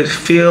would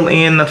fill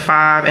in the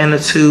 5 and the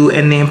 2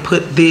 and then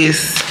put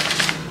this.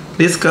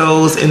 This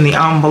goes in the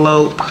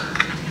envelope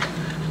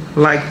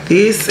like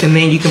this, and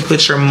then you can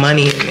put your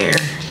money in there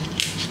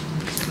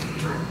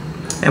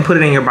and put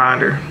it in your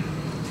binder.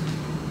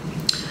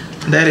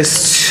 That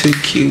is too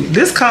cute.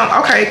 This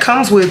it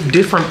comes with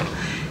different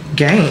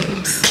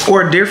games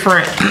or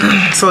different.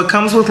 So it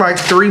comes with like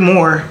 3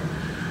 more.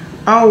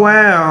 Oh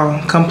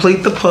wow!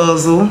 Complete the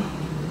puzzle.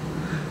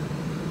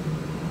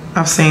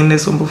 I've seen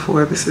this one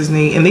before. This is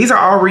neat. And these are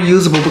all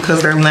reusable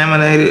because they're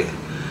laminated.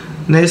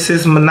 This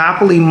is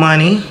Monopoly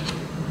Money.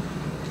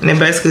 And it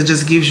basically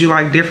just gives you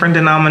like different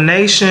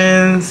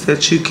denominations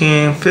that you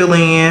can fill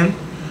in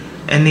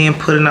and then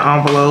put in the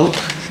envelope.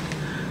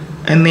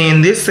 And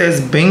then this says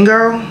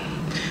bingo.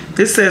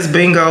 This says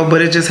bingo,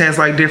 but it just has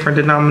like different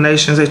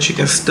denominations that you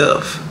can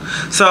stuff.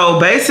 So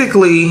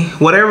basically,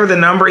 whatever the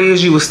number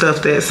is, you would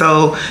stuff that.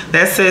 So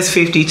that says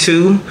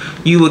 52.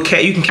 You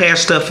can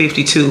cash stuff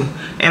 52.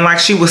 And like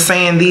she was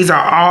saying, these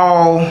are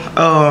all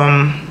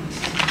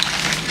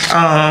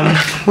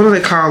what do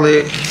they call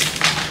it?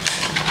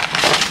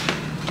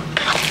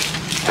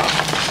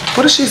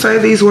 What did she say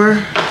these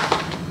were?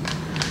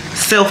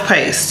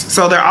 Self-paced.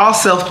 So they're all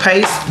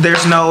self-paced.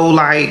 There's no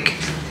like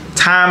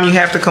time you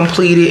have to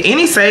complete it.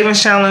 Any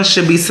savings challenge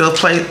should be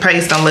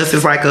self-paced unless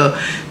it's like a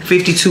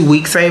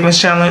 52-week savings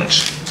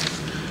challenge.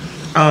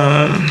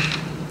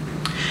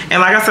 And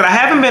like I said, I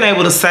haven't been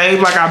able to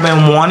save like I've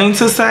been wanting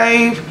to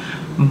save,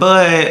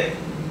 but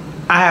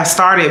I have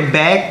started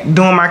back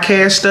doing my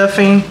cash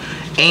stuffing,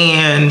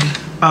 and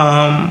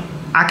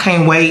I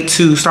can't wait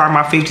to start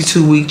my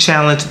 52-week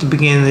challenge at the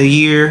beginning of the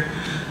year.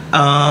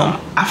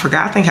 I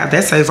forgot, I think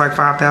that saves like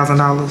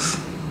 $5,000.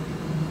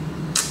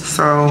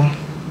 So,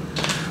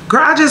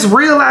 girl, I just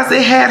realized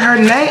it had her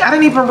name. I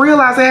didn't even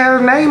realize it had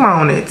her name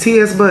on it.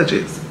 TS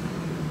Budgets.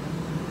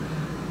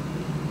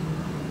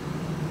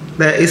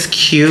 That is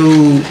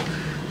cute.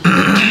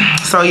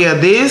 So yeah,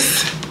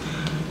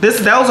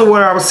 those are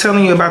what I was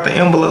telling you about the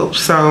envelopes.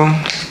 So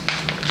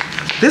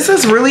this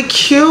is really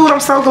cute. I'm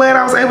so glad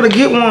I was able to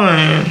get one.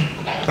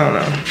 I don't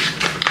know.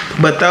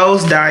 But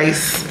those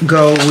dice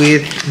go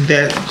with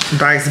that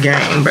dice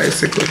game,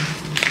 basically.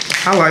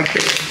 I like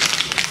it.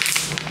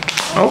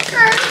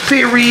 Okay,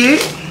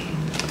 period.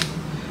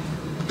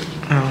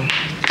 Oh,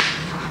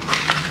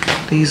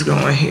 these go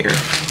in here.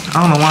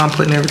 I don't know why I'm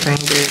putting everything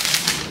back.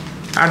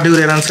 I do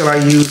that until I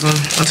use them,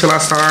 until I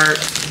start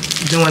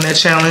doing that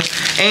challenge.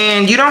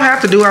 And you don't have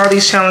to do all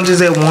these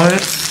challenges at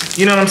once.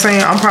 You know what I'm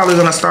saying? I'm probably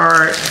gonna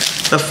start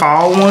the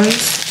fall ones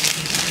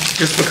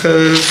just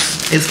because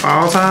it's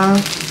fall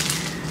time.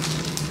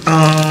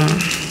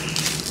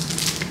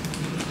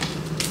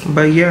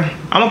 But yeah,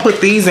 I'm gonna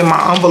put these in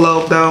my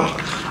envelope though.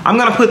 I'm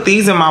gonna put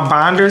these in my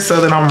binder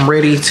so that I'm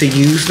ready to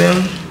use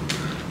them.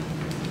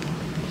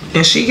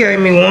 And she gave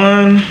me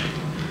 1,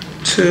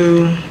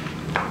 2,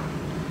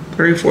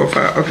 3, 4,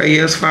 5. Okay,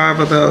 yes, 5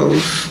 of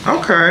those.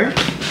 Okay.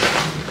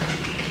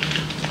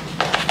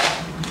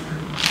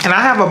 And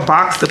I have a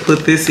box to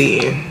put this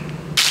in.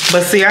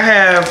 But see, I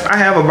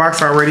have a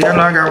box already. I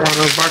know I got one of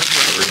those boxes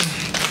already.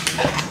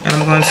 And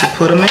I'm going to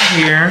put them in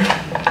here.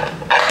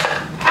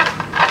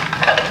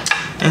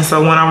 And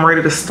so when I'm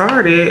ready to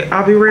start it,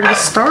 I'll be ready to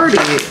start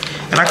it.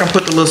 And I can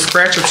put the little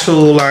scratcher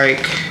tool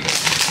like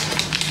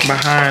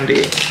behind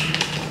it.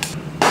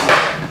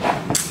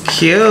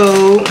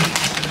 Cute.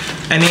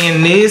 And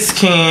then this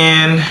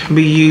can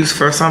be used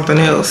for something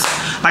else.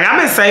 Like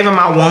I've been saving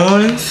my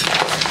ones.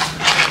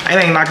 It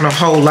ain't like no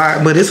whole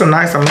lot, but it's a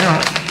nice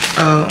amount.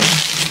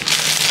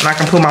 And I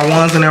can put my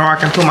ones in there, or I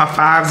can put my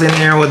 5s in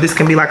there, or this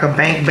can be like a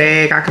bank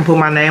bag. I can put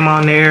my name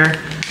on there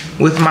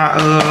with my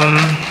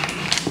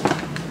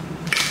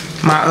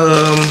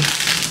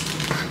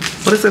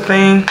what is the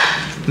thing?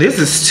 This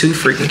is too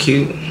freaking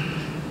cute.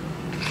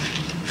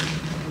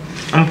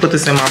 I'm gonna put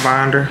this in my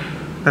binder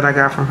that I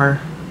got from her.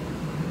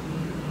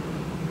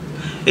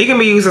 It can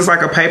be used as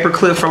like a paper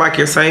clip for like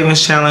your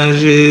savings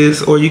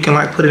challenges, or you can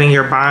like put it in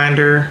your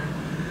binder.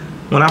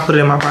 When I put it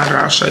in my binder,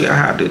 I'll show you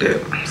how I do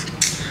that.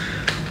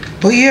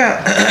 But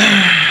yeah,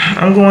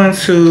 I'm going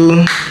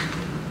to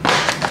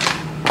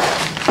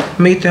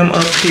meet them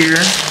up here.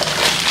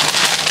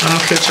 I'm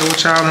gonna catch up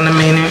with y'all in a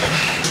minute.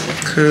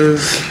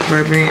 Cause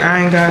baby,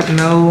 I ain't got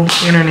no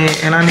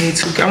internet and I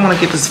wanna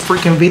get this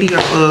freaking video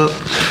up.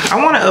 I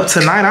want it up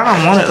tonight. I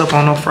don't want it up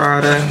on no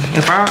Friday.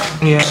 If I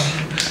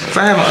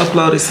haven't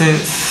uploaded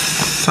since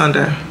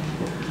Sunday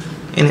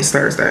and it's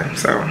Thursday,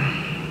 so.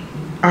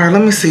 All right,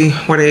 let me see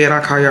where they at.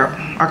 I'll call y'all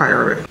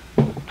right.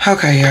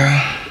 Okay, y'all.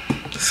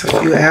 So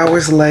a few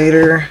hours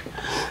later,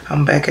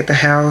 I'm back at the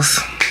house.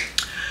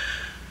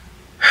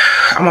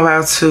 I'm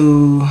about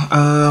to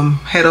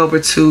head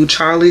over to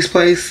Charlie's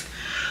place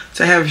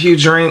to have a few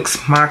drinks.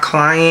 My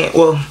client,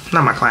 well,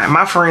 not my client,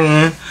 my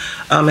friend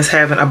is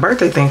having a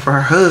birthday thing for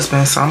her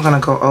husband. So I'm gonna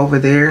go over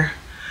there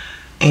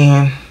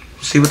and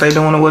see what they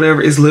doing or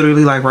whatever. It's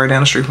literally like right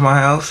down the street from my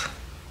house.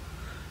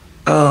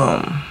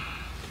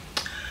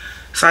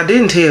 So I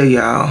didn't tell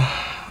y'all.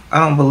 I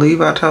don't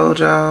believe I told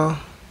y'all,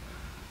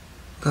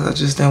 because I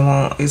just didn't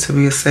want it to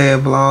be a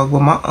sad vlog. But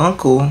my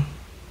uncle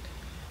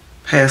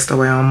passed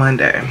away on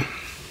Monday.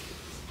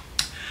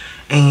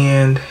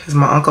 And it's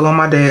my uncle on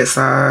my dad's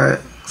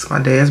side. It's my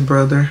dad's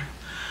brother.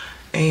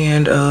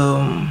 And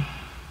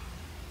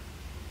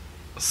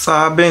so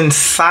I've been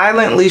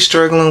silently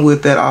struggling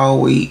with that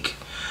all week.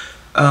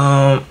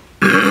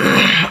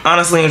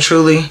 Honestly and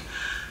truly,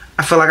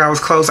 I feel like I was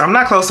close. I'm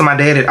not close to my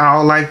dad at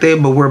all like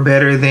that, but we're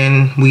better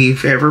than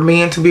we've ever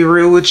been, to be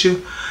real with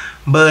you.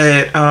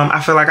 But I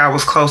feel like I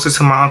was closer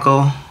to my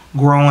uncle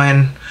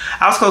growing.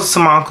 I was closer to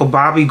my Uncle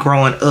Bobby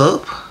growing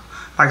up,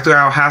 like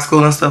throughout high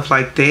school and stuff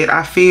like that,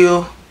 I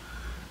feel,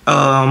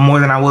 more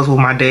than I was with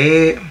my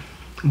dad.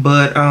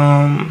 But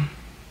I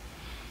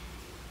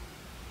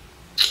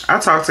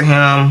talked to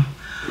him.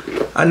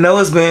 I know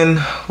it's been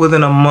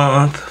within a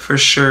month for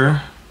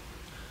sure.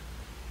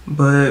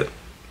 But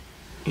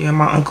yeah,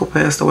 my uncle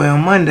passed away on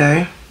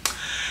Monday.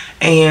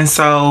 And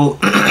so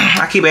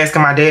I keep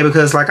asking my dad,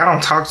 because like I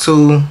don't talk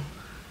to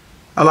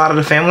a lot of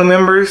the family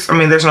members. I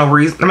mean, there's no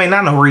reason. I mean,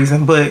 not no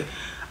reason, but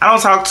I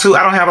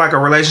don't have like a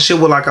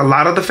relationship with like a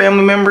lot of the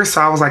family members.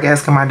 So I was like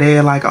asking my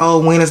dad, like,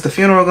 oh, when is the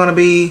funeral gonna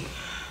be?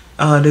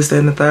 This, that,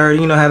 and the third.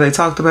 You know how they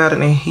talked about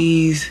it. And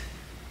he's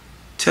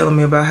telling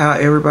me about how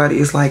everybody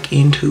is like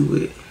into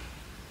it,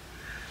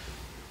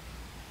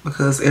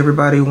 because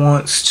everybody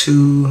wants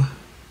to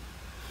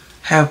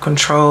have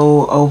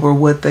control over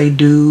what they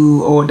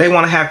do, or they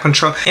want to have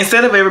control.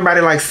 Instead of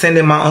everybody like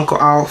sending my uncle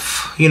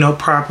off, you know,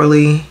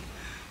 properly,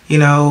 you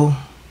know,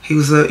 he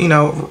was a, you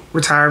know,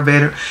 retired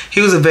veteran.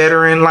 He was a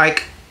veteran.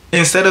 Like,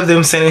 instead of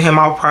them sending him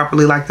off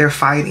properly, like they're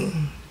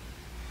fighting.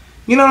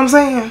 You know what I'm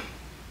saying?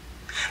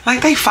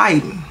 Like they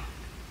fighting.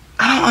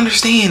 I don't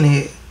understand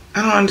it.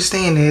 I don't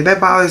understand it.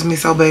 That bothers me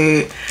so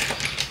bad.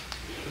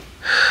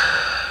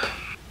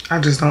 I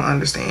just don't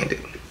understand it.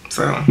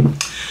 So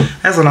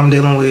that's what I'm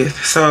dealing with.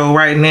 So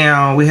right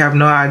now we have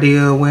no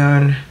idea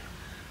when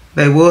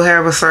they will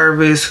have a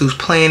service, who's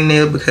planning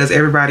it, because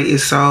everybody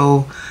is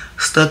so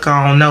stuck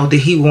on, no,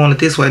 did he want it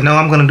this way? No,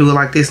 I'm gonna do it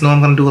like this. No,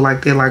 I'm gonna do it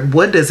like that. Like,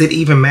 what does it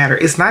even matter?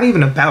 It's not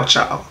even about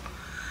y'all.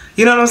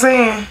 You know what I'm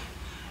saying?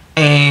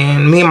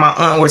 And me and my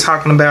aunt were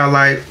talking about,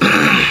 like,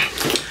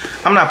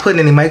 I'm not putting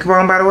any makeup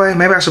on, by the way.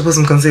 Maybe I should put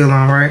some concealer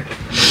on, right?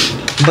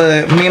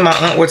 But me and my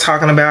aunt were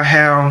talking about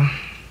how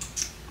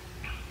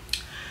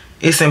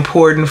it's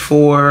important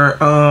for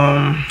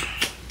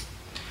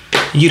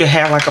you to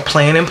have like a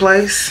plan in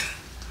place.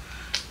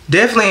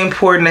 Definitely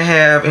important to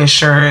have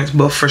insurance,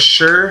 but for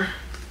sure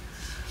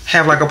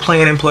have like a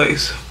plan in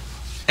place.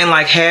 And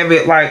like have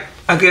it like,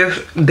 I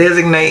guess,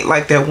 designate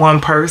like that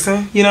one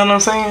person. You know what I'm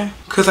saying?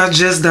 Because I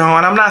just don't.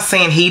 And I'm not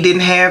saying he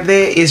didn't have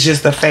that. It's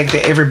just the fact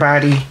that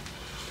everybody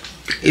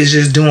is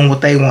just doing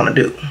what they want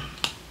to do.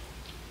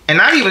 And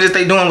not even just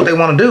they doing what they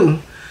want to do,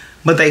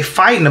 but they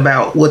fighting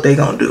about what they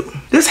gonna do.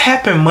 This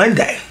happened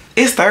Monday.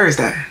 It's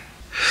Thursday.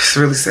 It's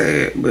really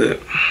sad, but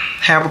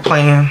have a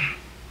plan.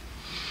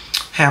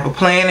 Have a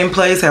plan in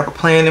place, have a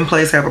plan in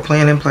place, have a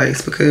plan in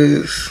place,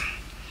 because,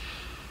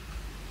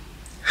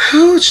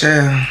 whew,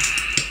 child.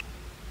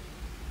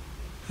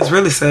 It's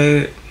really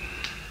sad.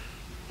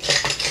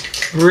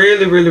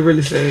 Really, really,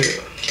 really sad.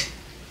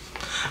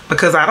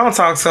 Because I don't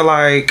talk to,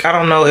 like, I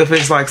don't know if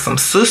it's like some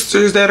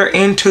sisters that are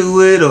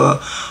into it or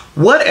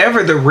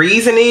whatever the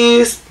reason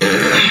is.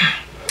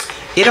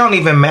 It don't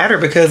even matter,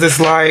 because it's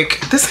like,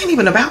 this ain't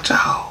even about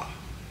y'all.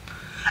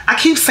 I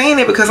keep saying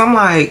it because I'm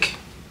like,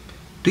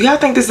 do y'all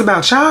think this is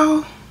about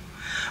y'all?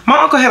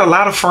 My uncle had a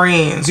lot of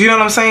friends, you know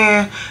what I'm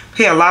saying?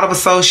 He had a lot of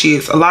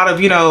associates, a lot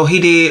of, you know, he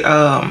did,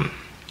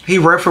 he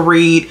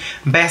refereed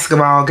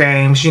basketball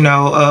games, you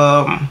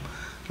know,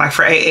 like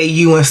for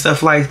AAU and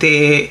stuff like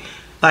that.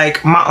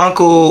 Like my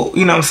uncle,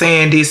 you know what I'm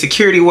saying, did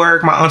security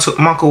work. My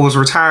uncle was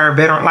retired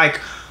veteran.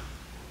 Like,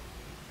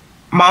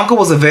 my uncle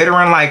was a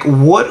veteran. Like,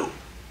 what?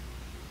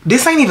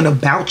 This ain't even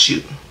about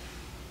you.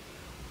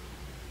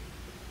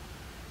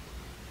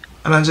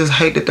 And I just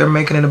hate that they're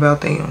making it about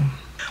them.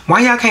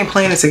 Why y'all can't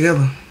plan it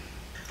together?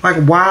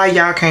 Like, why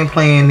y'all can't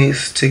plan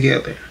this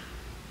together?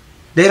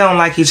 They don't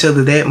like each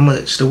other that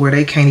much to where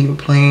they can't even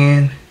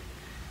plan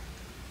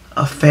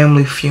a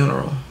family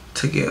funeral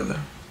together.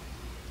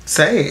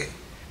 Sad.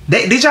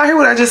 Did y'all hear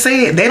what I just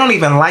said? They don't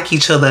even like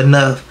each other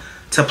enough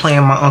to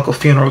plan my uncle's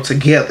funeral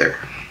together.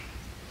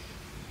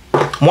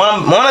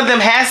 One of them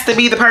has to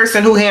be the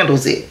person who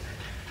handles it.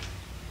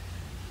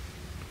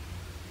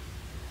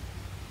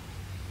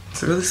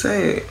 It's really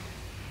sad.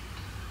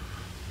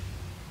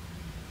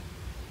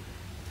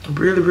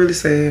 Really, really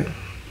sad.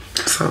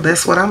 So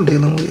that's what I'm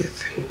dealing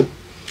with.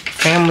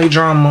 Family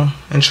drama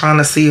and trying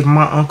to see if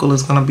my uncle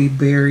is gonna be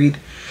buried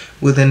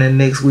within the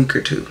next week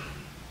or two.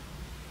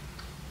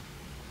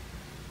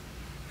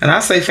 And I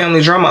say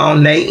family drama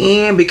on their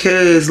end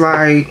because,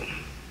 like,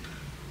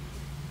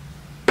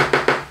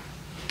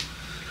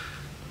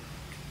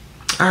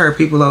 I heard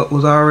people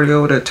was already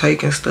over there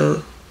taking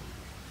stuff.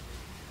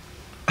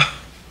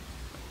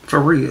 For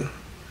real.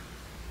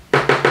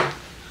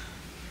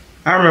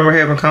 I remember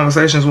having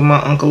conversations with my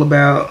uncle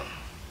about,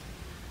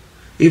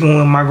 even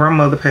when my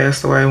grandmother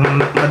passed away, when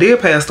my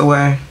dad passed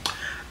away,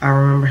 I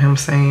remember him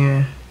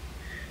saying,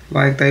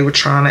 like, they were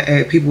trying to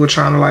act, people were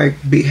trying to, like,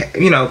 be,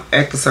 you know,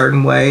 act a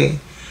certain way.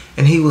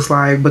 And he was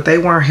like, but they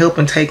weren't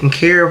helping taking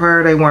care of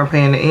her. They weren't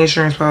paying the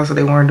insurance policy.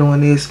 They weren't doing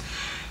this.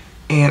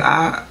 And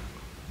I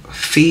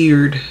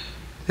feared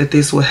that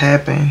this would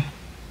happen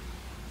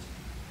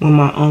when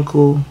my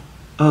uncle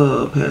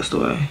passed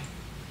away.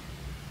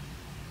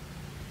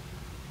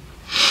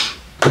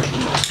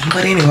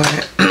 But anyway,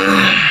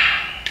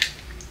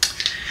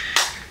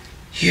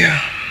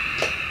 yeah.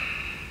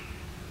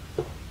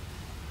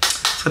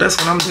 So that's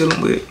what I'm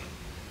dealing with.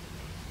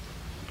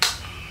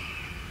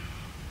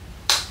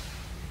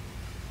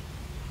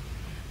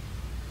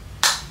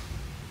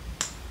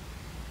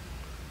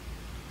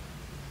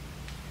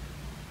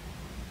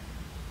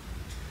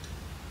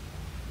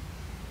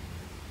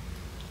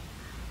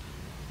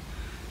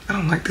 I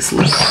don't like this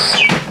look.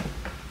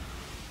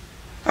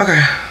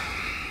 Okay.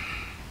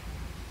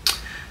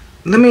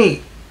 Let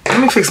me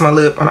fix my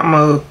lip, and I'm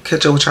gonna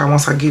catch up with y'all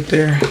once I get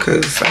there,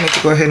 because I need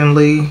to go ahead and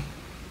leave.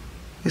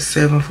 It's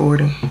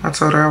 7:40. I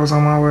told her I was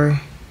on my way.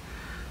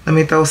 Let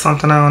me throw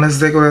something on. That's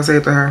exactly what I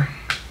said to her.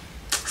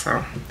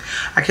 So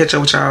I catch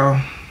up with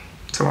y'all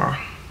tomorrow,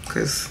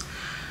 because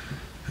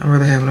I'm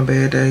really having a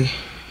bad day.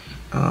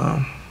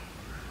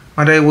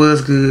 My day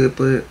was good,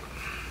 but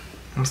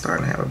I'm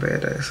starting to have a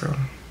bad day, so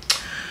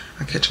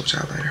I'll catch up with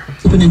y'all later.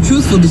 Open and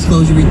truthful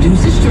disclosure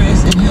reduces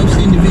stress and helps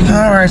individuals.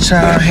 All right,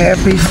 y'all.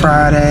 Happy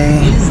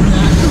Friday.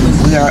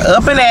 We are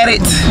up and at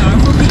it.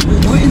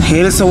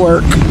 Headed to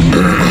work.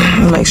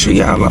 Make sure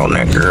y'all on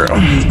that, girl.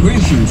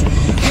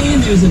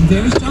 And there's a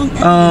very strong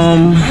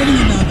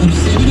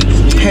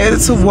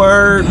headed to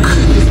work.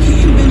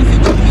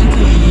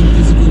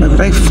 Maybe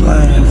they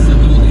flying.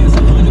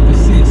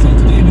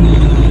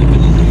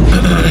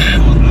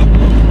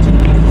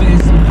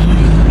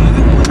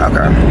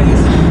 Okay.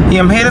 Yeah,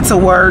 I'm headed to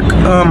work.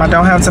 I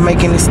don't have to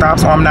make any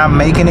stops, or I'm not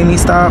making any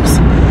stops.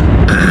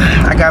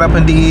 I got up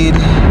and did.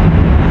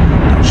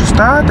 Don't you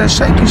start that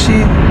shaking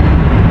shit.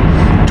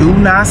 Do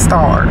not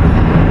start.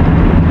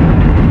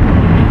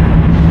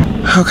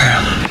 Okay.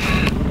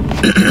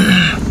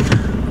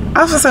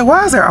 I was gonna say,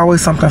 why is there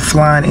always something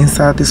flying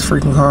inside this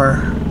freaking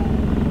car?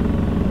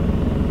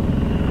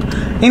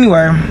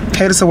 Anyway,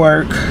 headed to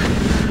work.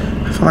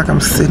 I feel like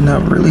I'm sitting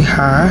up really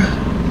high.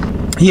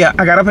 Yeah,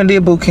 I got up and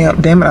did boot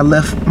camp. Damn it, I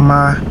left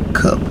my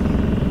cup.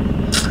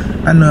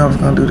 I knew I was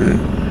gonna do that.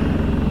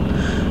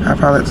 I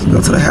probably have to go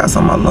to the house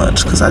on my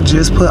lunch because I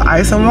just put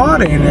ice and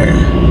water in there.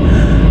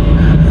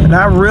 And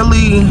that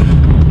really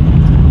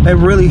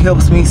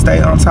helps me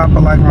stay on top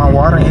of like my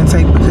water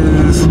intake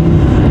because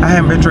I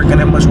haven't been drinking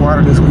that much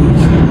water this week.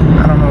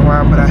 I don't know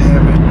why, but I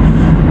haven't.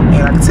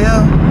 And I can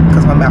tell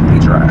because my mouth be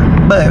dry.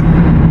 But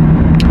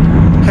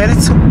headed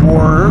to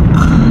work.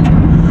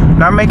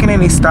 Not making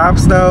any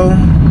stops though.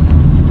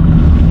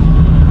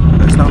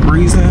 There's no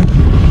reason.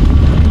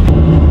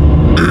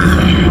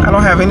 I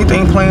don't have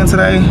anything planned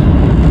today.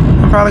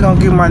 I'm probably gonna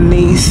give my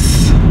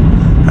niece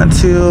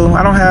until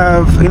I don't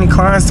have any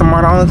clients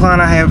tomorrow. The only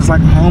client I have is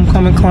like a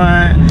homecoming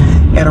client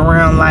at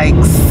around like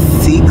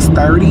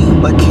 6:30.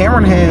 But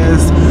Cameron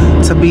has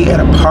to be at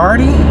a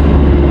party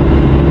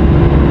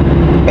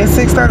at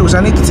 6:30, which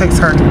I need to text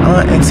her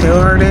aunt and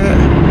tell her that.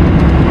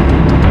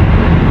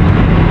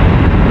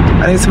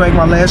 I need to make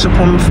my lash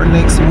appointment for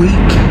next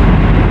week.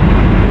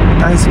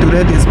 I need to do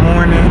that this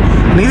morning.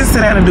 I need to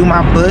sit down and do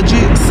my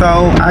budget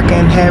so I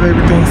can have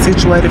everything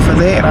situated for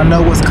that and I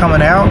know what's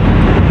coming out.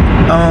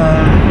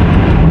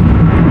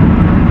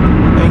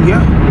 And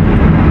yeah,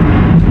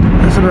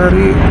 that's about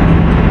it.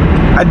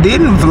 I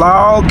didn't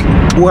vlog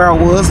where I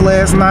was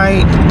last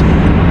night.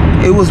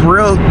 It was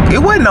real, it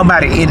wasn't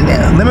nobody in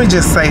there. Let me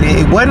just say that.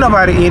 It wasn't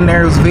nobody in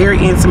there. It was very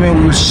intimate.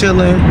 We was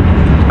chilling.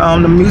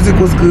 The music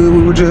was good.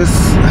 We were just,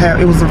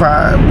 it was a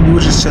vibe. We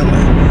were just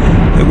chilling.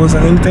 It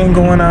wasn't anything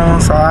going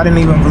on, so I didn't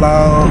even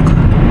vlog.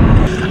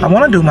 I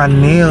want to do my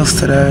nails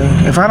today.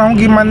 If I don't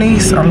get my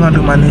niece, I'm going to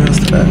do my nails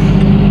today. I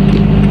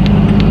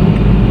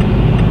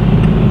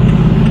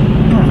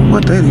don't know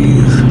what that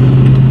is.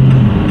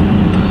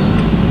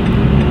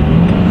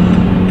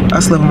 I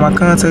slept with my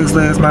contacts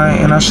last night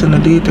and I shouldn't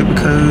have did that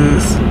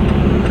because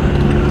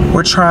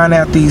we're trying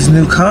out these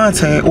new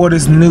contacts or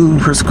this new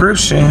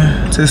prescription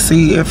to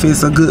see if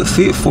it's a good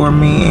fit for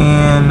me,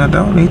 and I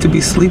don't need to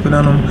be sleeping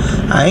on them.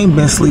 I ain't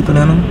been sleeping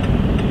in them.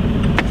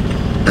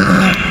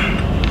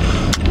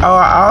 Oh,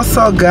 I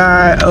also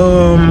got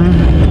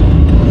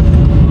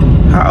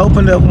I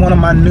opened up one of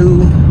my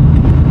new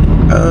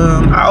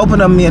I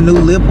opened up me a new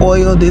lip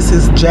oil. This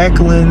is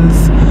Jacqueline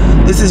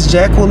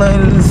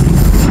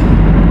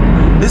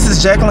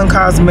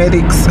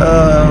Cosmetics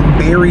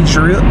Berry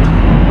Drip.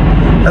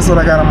 That's what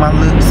I got on my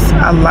lips.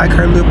 I like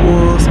her lip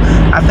oils.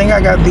 I think I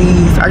got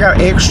these. I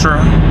got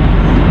extra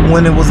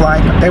when it was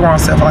like, they were on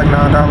sale for like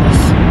 $9.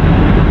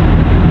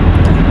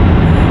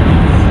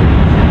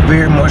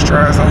 Very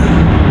moisturizing.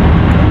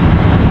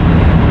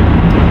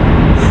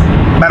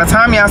 By the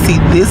time y'all see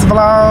this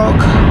vlog,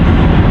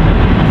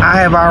 I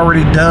have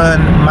already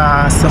done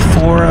my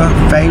Sephora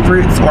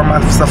favorites or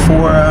my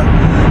Sephora,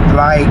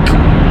 like,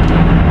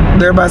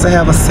 they're about to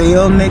have a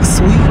sale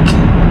next week.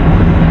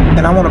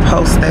 And I want to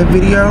post that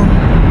video.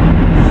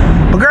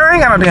 But girl, I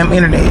ain't got no damn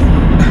internet.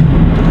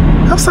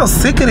 I'm so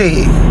sick of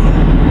that.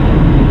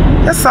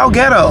 That's so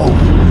ghetto.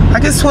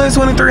 Like, it's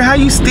 2023. How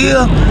you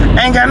still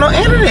ain't got no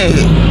internet?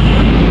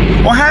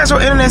 Or how's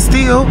your internet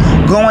still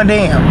going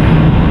down?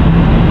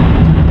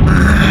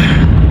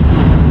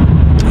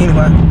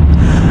 Anyway.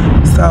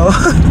 So,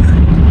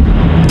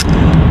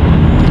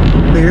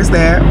 there's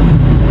that.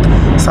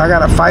 So I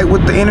got to fight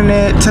with the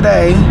internet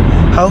today.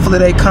 Hopefully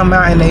they come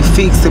out and they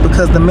fix it,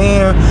 because the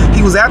man,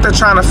 he was out there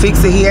trying to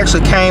fix it. He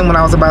actually came when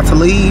I was about to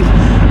leave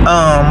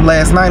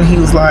last night, and he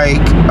was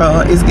like,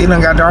 it done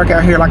got dark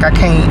out here, like I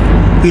can't,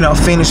 you know,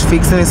 finish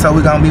fixing it, so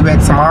we're gonna be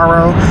back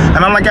tomorrow.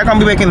 And I'm like, y'all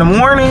gonna be back in the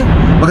morning?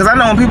 Because I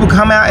know when people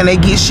come out and they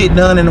get shit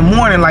done in the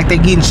morning, like they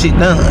getting shit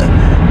done.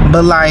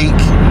 But like,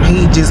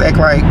 he just act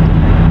like,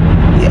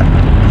 yeah,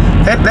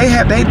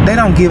 they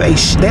don't give a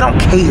shit, they don't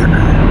care.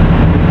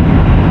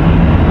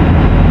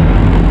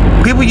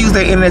 People use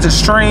their internet to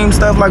stream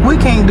stuff. Like, we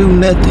can't do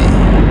nothing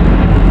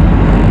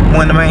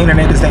when the main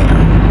internet is down.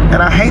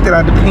 And I hate that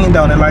I depend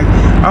on it. Like,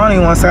 I don't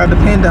even want to say I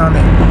depend on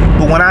it.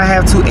 But when I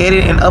have to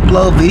edit and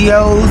upload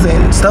videos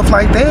and stuff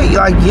like that,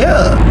 like,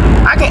 yeah,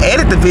 I can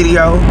edit the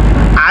video.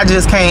 I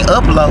just can't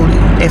upload it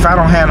if I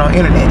don't have no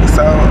internet.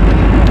 So,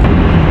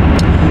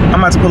 I'm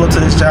about to pull up to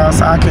this job,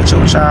 so I'll catch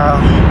up with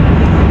y'all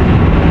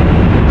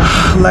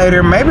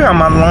later. Maybe on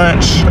my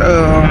lunch.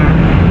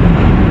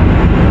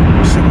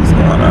 See what's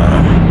going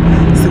on.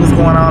 See what's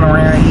going on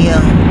around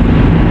here.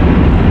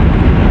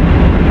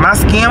 My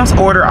Skims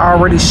order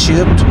already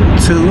shipped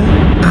too.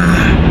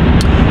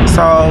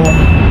 So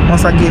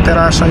once I get that,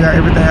 I'll show y'all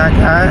everything I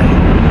got.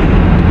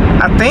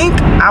 I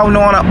think I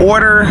want to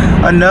order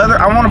another.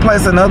 I want to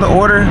place another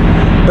order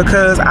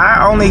because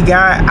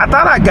I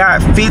thought I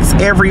got Fits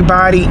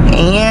Everybody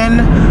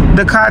and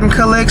the cotton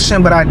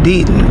collection, but I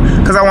didn't,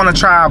 because I want to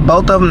try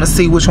both of them to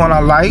see which one I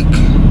like.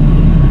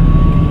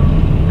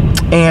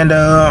 And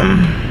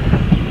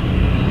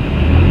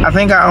I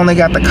think I only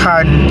got the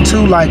cotton,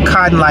 two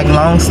cotton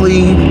long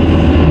sleeve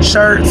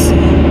shirts,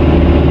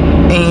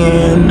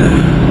 and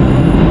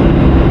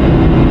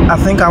I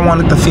think I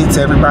wanted the Fits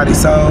Everybody,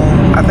 so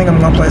I think I'm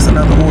gonna place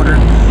another order.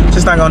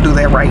 Just not gonna do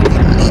that right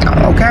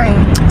now, okay?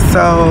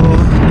 So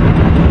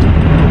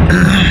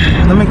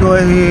let me go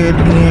ahead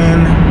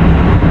and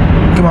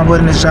get my butt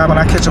in this job, and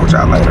I'll catch up with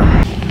y'all later.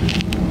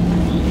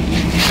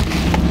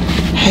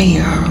 Hey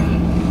y'all,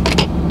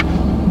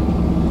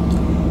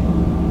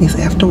 it's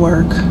after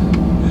work.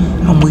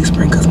 I'm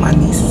whispering because my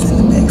niece is in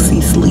the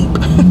backseat sleep.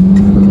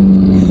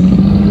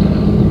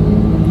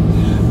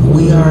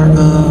 We are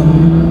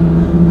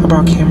I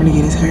brought Cameron to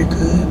get his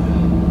haircut,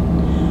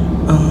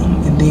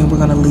 and then we're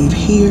gonna leave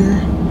here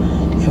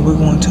and we're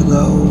going to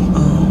go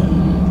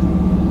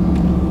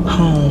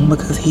home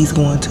because he's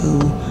going to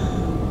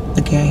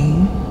the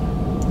game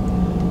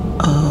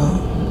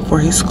for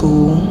his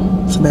school.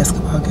 It's a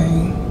basketball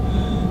game,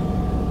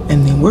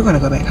 and then we're gonna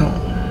go back home.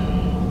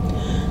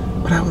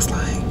 But I was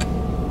like,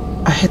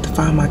 I had to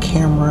find my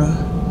camera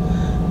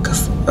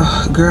because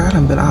girl, I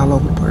done been all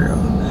over the world.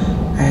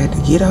 I had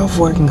to get off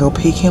work and go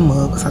pick him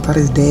up because I thought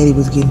his daddy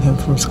was getting him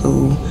from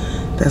school.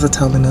 That's a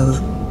totally another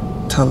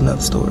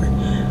story.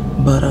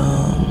 But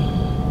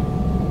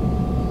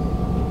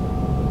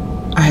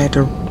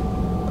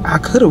I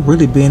could have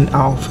really been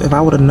off. If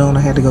I would have known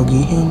I had to go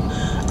get him,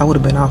 I would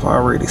have been off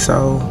already.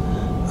 So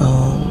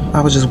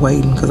I was just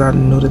waiting because I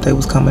knew that they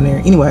was coming there.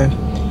 Anyway,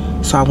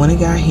 so I went and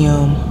got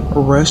him,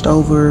 rushed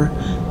over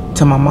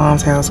to my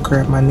mom's house,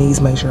 grabbed my niece,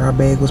 made sure her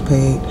bag was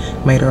packed,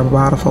 made her a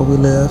bottle before we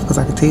left because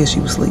I could tell she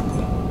was sleepy.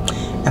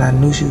 And I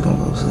knew she was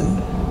gonna go to sleep.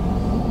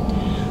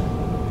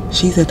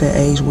 She's at that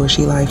age where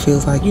she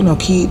feels like, you know,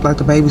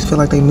 the babies feel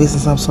like they missing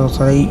something,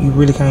 so you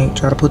really can't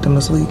try to put them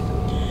to sleep.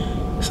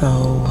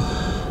 So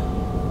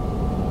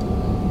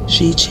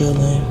she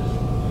chilling.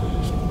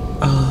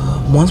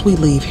 Once we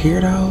leave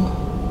here though,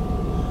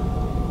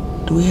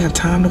 do we have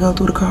time to go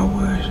through the car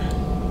wash?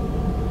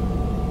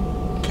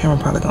 Cameron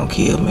probably gonna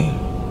kill me.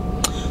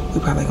 We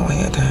probably gonna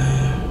have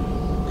time.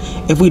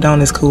 If we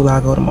don't, it's cool,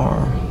 I'll go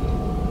tomorrow.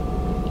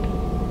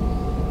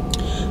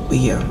 But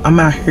yeah, I'm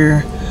out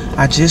here.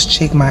 I just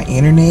checked my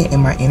internet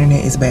and my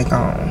internet is back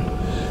on.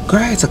 Girl,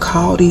 I had to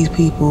call these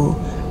people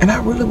and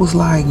I really was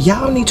like,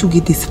 y'all need to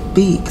get this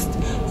fixed.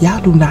 Y'all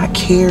do not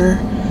care.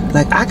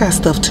 I got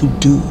stuff to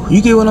do.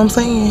 You get what I'm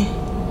saying?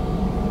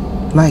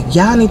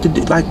 Y'all need to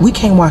do, we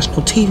can't watch no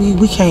TV,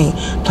 we can't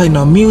play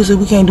no music,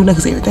 we can't do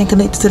nothing because everything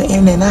connected to the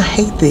internet, and I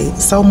hate that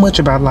so much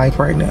about life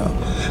right now.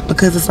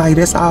 Because it's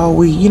that's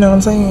all you know what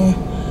I'm saying?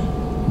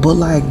 But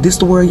this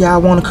the world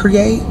y'all want to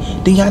create,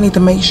 then y'all need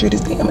to make sure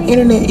this damn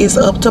internet is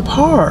up to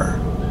par.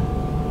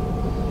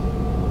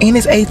 And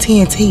it's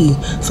AT&T.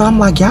 So I'm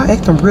like, y'all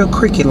acting real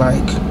cricket I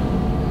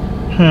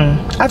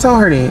told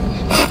her that.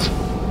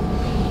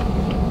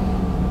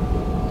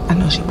 I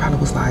know she probably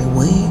was like,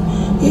 what?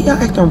 Yeah, y'all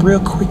acting real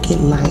cricket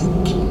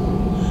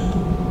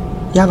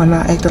y'all are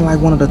not acting like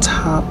one of the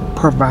top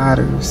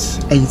providers,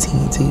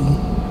 AT&T.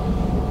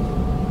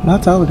 And I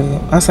told her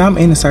that. I said, I'm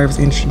in the service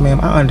industry, ma'am.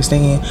 I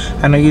understand.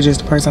 I know you're just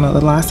a person on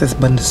the line,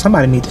 but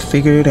somebody need to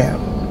figure it out.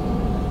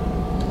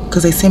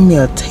 Because they send me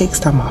a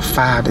text talking about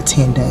 5 to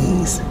 10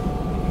 days.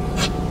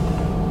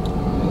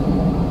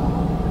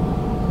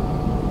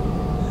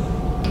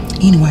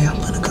 Anyway, I'm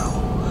gonna go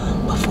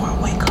before I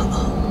wake her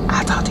up.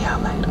 I'll talk to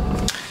y'all later.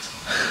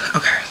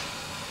 Okay.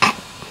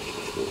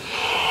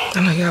 I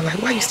know y'all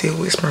why you still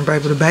whispering,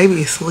 baby? The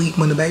baby is asleep.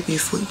 When the baby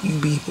is asleep, you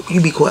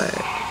be quiet.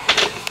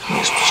 Let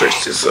me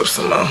stretch this up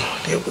some more.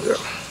 There we go.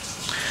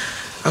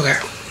 Okay.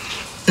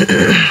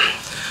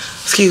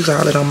 Excuse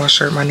all that on my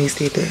shirt. My niece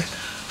did that.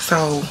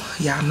 So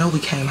y'all know we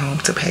came home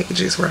to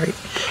packages, right?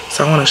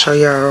 So I want to show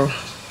y'all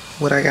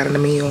what I got in the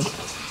mail.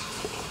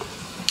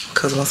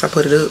 Cause once I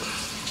put it up,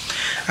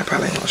 I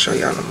probably ain't gonna show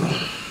y'all no more.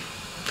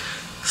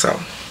 So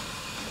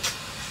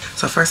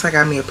first I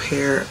got me a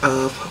pair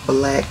of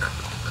black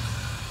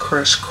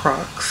crushed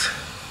Crocs.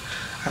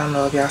 I don't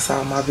know if y'all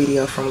saw my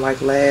video from the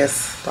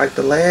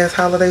last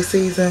holiday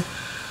season,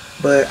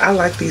 but I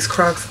like these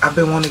Crocs. I've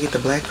been wanting to get the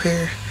black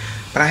pair,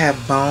 but I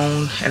have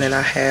bone, and then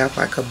I have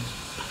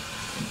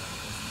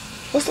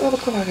what's the other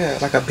color I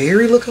got? A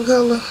berry looking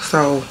color.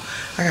 So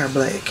I got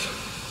black.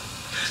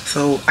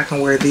 So I can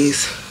wear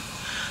this.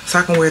 So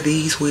I can wear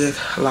these with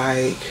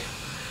my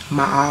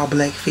all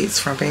black fits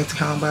from Fancy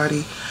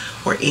Homebody,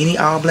 or any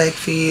all black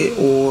fit,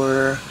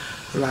 or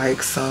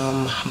like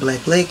some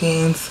black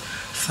leggings,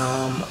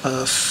 some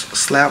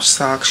slouch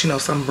socks, you know,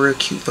 something real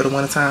cute for the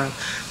winter time.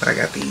 But I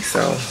got these.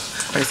 So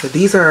like I said,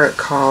 these are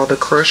called the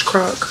Crush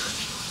Croc.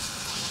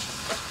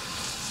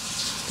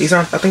 These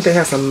aren't, I think they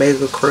have some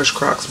mega Crush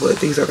Crocs, but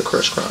these are the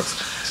Crush Crocs.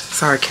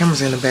 Sorry,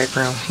 camera's in the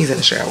background. He's in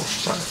the shower.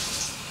 Sorry.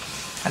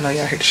 I know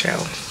y'all hear the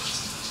shower.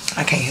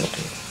 I can't help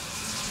it.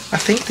 I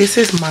think this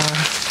is my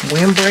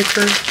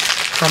windbreaker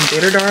from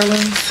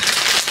BitterDarlings.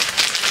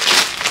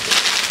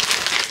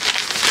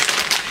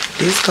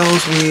 This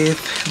goes with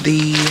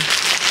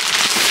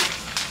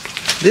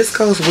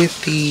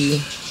the,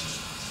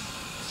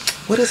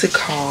 what is it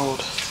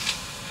called?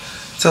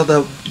 So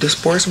the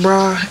sports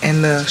bra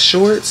and the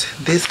shorts,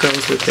 this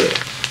goes with it.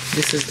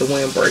 This is the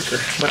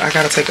windbreaker. But I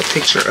gotta take a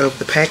picture of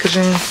the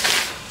packaging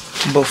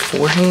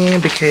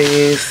beforehand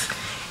because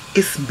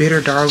it's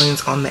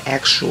BitterDarlings on the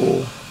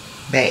actual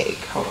bag.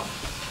 Hold on.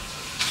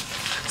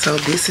 So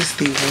this is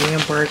the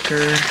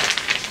windbreaker.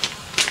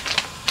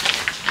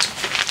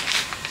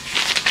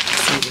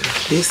 So yeah,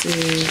 this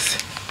is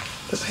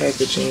the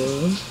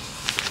packaging.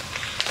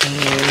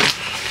 And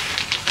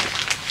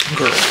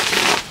girl,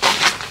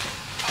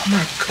 oh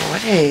my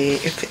god,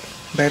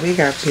 baby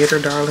got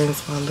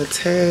BitterDarlings on the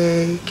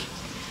tag.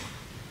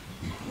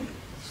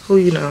 Who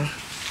you know?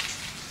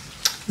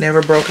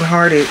 Never broken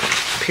hearted,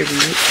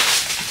 period.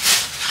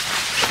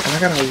 And I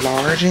got a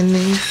large in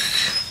this.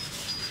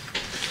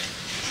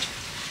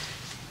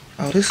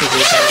 Oh, this is a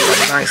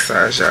nice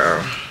size,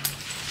 y'all.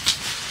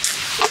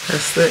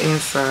 That's the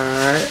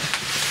inside.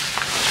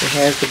 It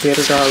has the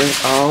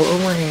BitterDarlings all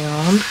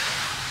around.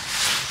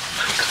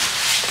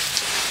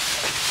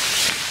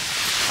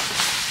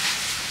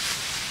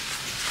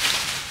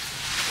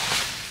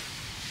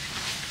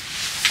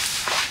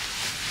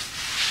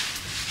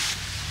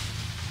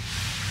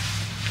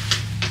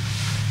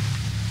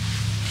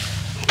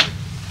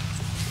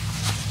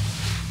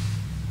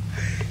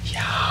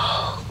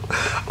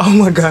 Oh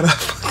my god,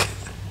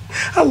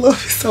 I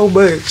love it so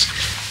much.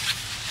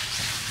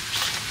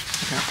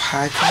 I got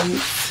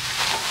pockets.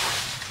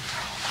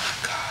 Oh my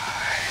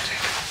god.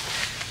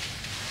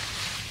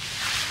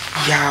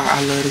 Y'all,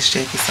 I love this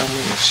jacket so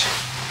much.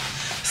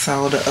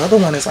 So the other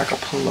one is like a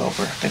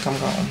pullover. I think I'm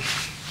gonna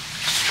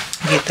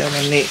get that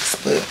one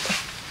next, but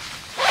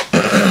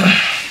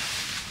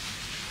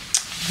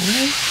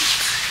what?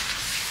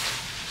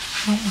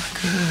 Oh my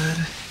god.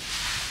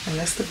 And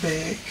that's the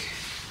back.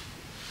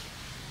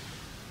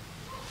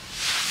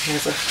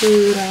 Has a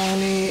hood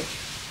on it.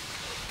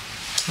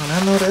 And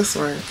I know that's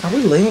right. Are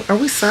we linked? Are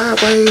we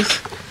sideways?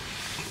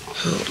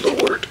 Oh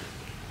Lord.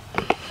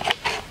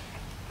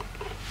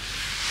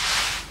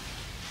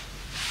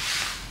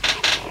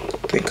 I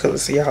think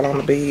cause y'all on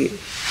the bed.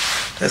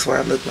 That's why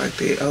I look like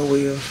that. Oh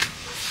well.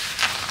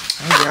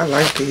 Oh yeah, I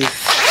like this.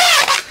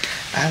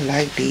 I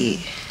like that.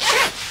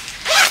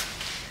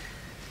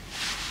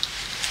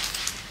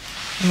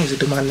 I need to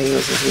do my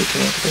nails this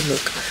weekend because they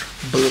look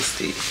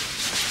busted.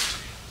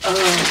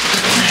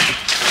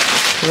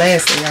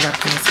 Lastly, I got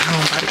this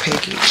Homebody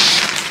package.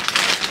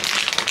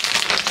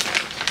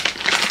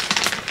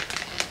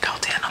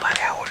 Don't tell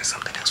nobody I ordered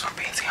something else from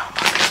Fancy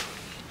Homebody.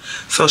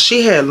 So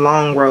she had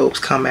long robes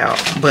come out,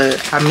 but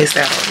I missed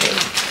out on it.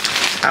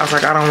 I was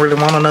like, I don't really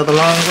want another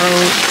long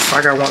robe, so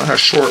I got one of her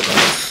short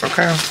ones,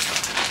 okay?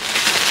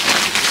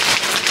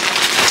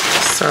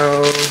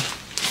 So,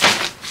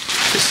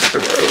 this is the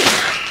robe.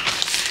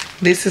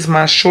 This is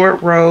my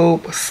short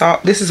robe,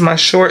 this is my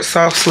short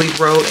soft sleeve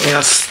robe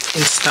in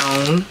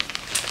stone.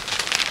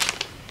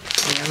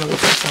 Yeah, I know what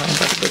that sounds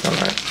about to look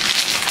like.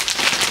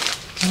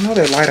 I know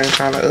that light ain't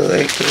trying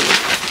to act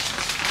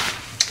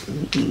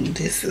good.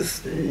 This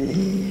is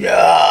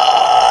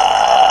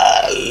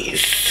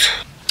nice.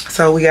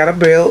 So we got a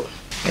belt,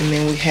 and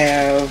then we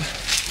have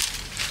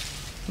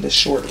the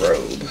short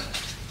robe.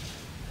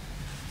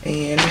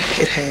 And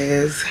it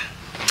has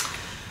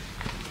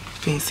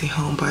Fancy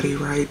Homebody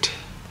right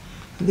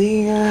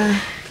there.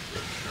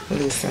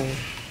 Listen,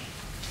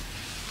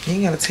 you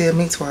ain't gotta tell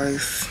me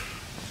twice.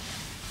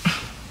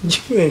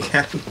 You ain't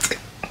gotta tell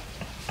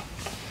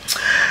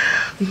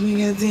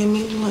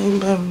me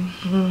like,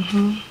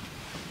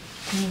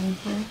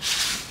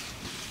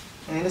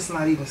 and it's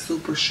not even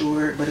super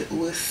short, but it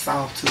was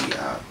soft too,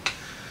 y'all.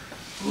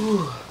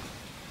 Ooh,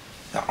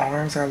 the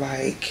arms are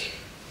like,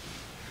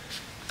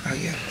 oh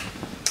yeah,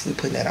 we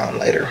putting that on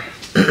later.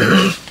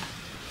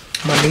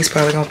 My niece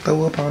probably gonna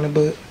throw up on it,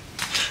 but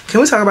can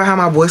we talk about how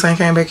my voice ain't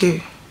came back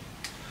yet?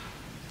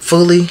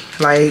 Fully,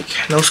 like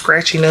no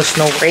scratchiness,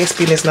 no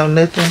raspiness, no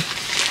nothing.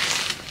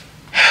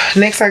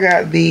 Next I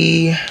got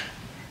the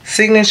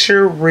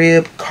Signature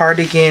Rib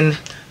Cardigan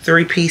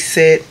 3-piece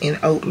set in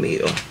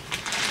oatmeal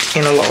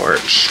in a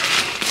large.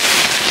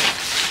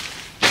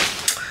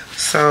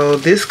 So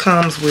this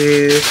comes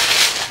with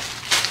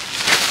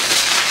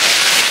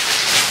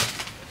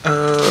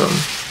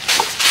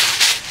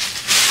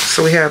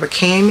so we have a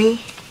cami.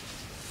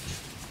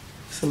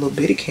 It's a little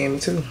bitty cami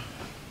too.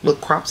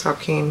 Little crop top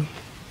cami.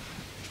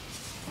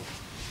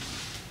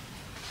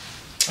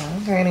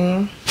 Okay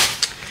then.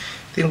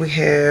 Then we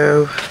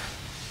have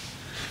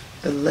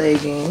the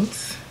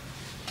leggings.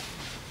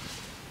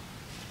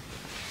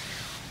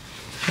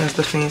 That's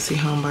the fancy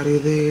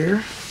homebody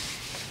there.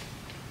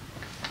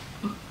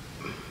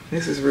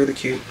 This is really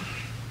cute.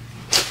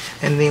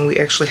 And then we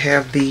actually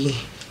have the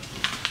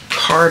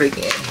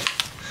cardigan.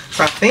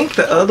 So I think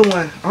the other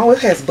one, oh, it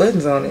has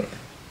buttons on it.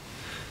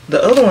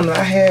 The other one that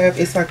I have,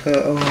 it's like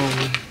a,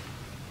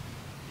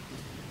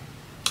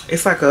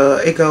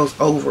 it goes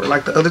over.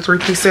 Like the other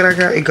 3-piece set I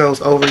got, it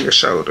goes over your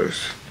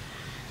shoulders.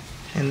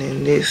 And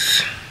then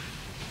this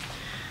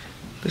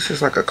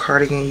is like a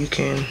cardigan you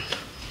can,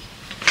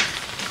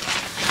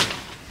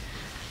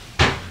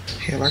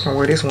 hell, I can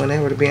wear this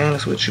whenever, to be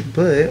honest with you,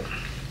 but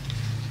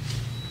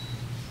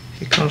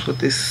it comes with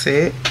this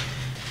set.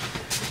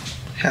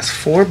 Has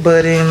 4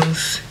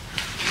 buttons,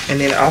 and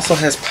then it also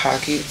has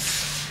pockets.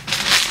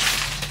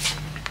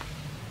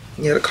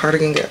 Yeah, the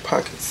cardigan got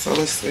pockets, so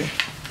let's see.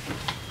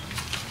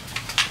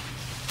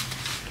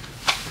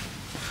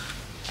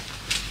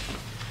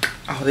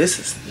 Oh, this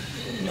is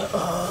nuts.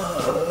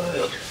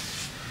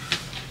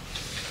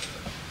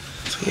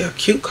 So yeah,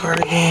 cute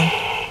cardigan.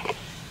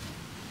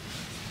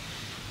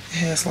 It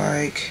has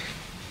like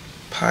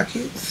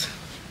pockets.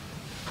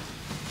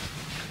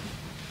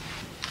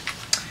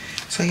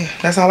 So yeah,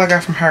 that's all I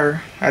got from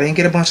her. I didn't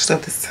get a bunch of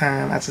stuff this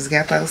time. I just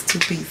got those 2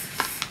 pieces.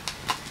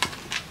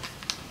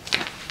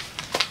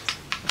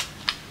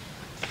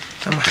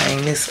 I'm gonna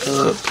hang this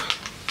up.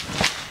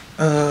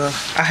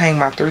 I hang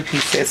my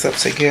 3-piece sets up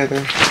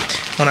together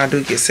when I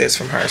do get sets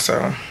from her.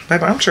 So,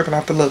 baby, I'm tripping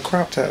off the little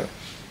crop top.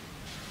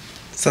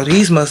 So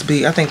these must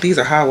be, I think these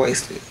are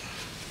high-waisted.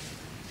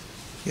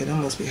 Yeah,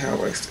 them must be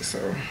high-waisted,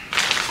 so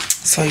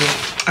yeah.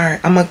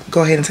 Alright, I'm gonna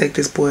go ahead and take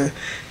this boy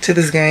to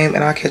this game,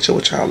 and I'll catch up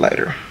with y'all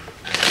later.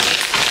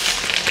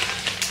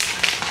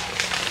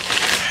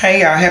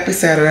 Hey y'all, happy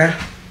Saturday.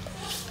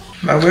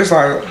 But it's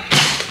like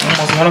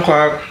almost 1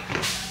 o'clock.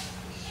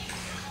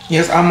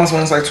 Yes, almost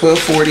when it's like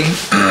 12:40.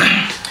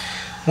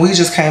 We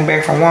just came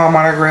back from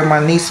Walmart. I grabbed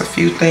my niece a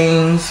few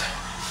things.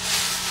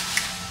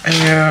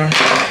 And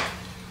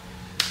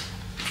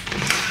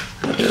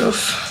what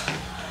else?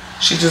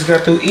 She just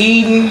got through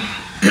eating.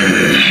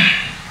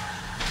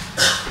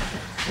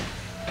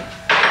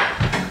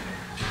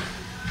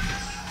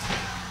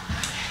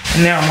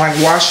 And now I'm like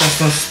washing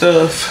some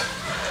stuff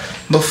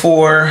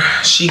before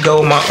she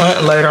go with my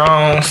aunt later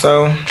on.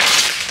 So,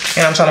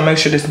 and I'm trying to make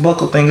sure this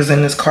buckle thing is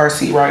in this car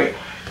seat right.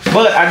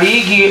 But I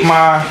did get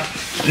my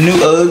new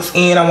Uggs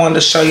in. I wanted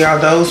to show y'all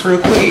those real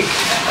quick.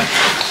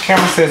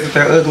 Camera says that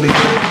they're ugly, but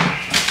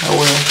oh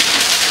well.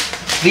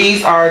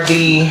 These are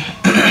the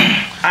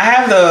I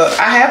have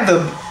the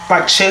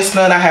like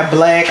chestnut, I have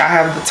black, I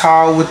have the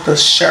tall with the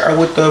shirt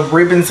with the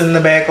ribbons in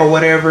the back or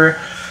whatever.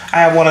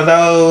 I have one of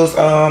those.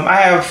 I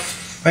have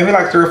maybe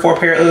like 3 or 4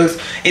 pair of Uggs.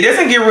 It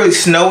doesn't get really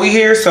snowy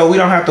here, so we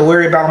don't have to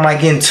worry about them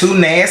like getting too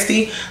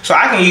nasty. So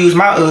I can use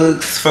my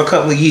Uggs for a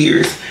couple of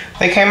years.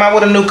 They came out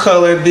with a new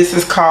color. This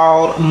is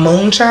called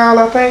Moonchild,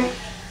 I think.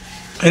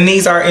 And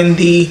these are in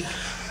the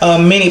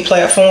mini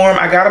platform.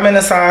 I got them in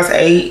a size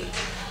 8.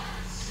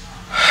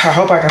 I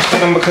hope I can fit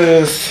them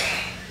because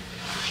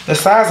the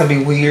size would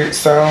be weird.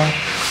 So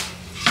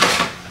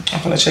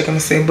I'm gonna check them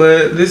and see.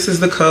 But this is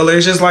the color.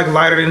 It's just like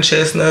lighter than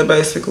chestnut,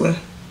 basically.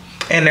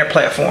 And their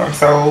platform.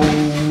 So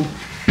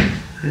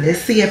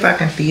let's see if I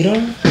can feed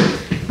them.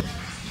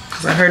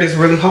 Because I heard it's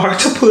really hard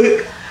to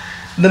put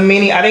the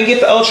mini. I didn't get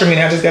the ultra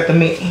mini, I just got the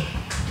mini.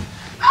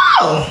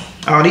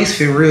 Oh, these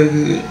feel real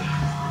good.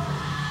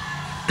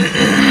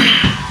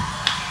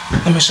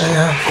 Let me show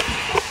y'all.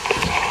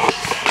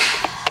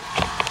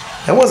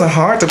 That wasn't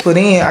hard to put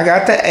in. I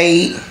got the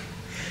 8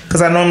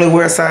 because I normally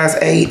wear a size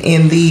 8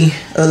 in the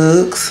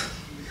Uggs.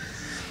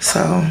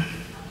 So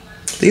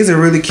these are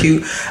really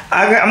cute.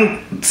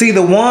 See,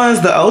 the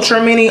ones, the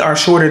ultra mini are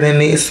shorter than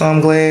this, so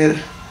I'm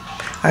glad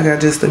I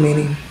got just the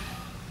mini.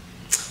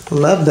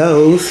 Love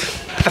those.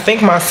 I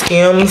think my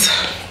Skims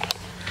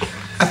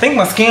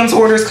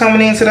order is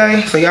coming in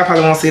today, so y'all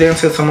probably won't see that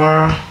until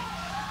tomorrow.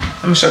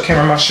 Let me show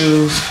Cameron my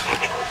shoes.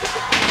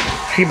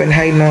 He been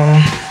hating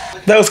on them.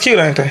 Those cute,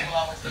 ain't they?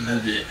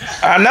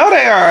 I know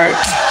they are.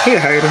 He a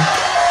hater.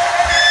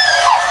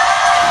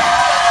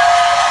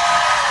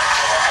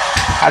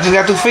 I just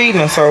got through feeding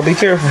them, so be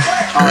careful.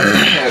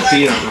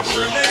 She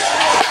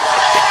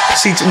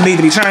need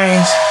to be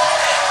changed.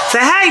 Say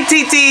hi,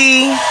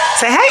 Titi.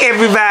 Say hi,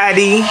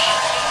 everybody.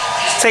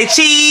 Say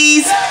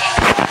cheese.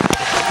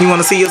 You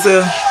want to see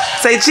yourself?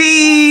 Say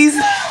cheese.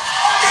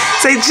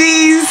 Say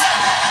cheese.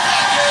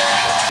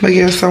 But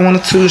yes, I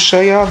wanted to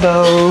show y'all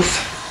those.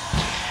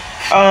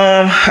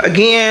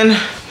 Again,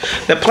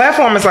 the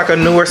platform is like a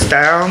newer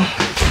style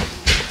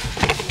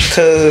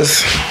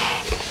because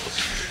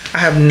I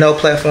have no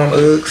platform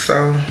Uggs,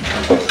 so.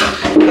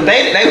 But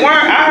they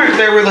weren't, I heard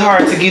they're really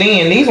hard to get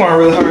in. These weren't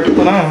really hard to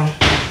put on.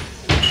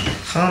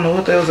 So I don't know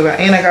what that was about.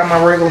 And I got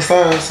my regular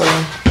size, so.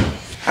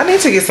 I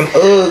need to get some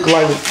Ugg,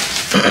 like,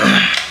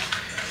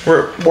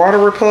 water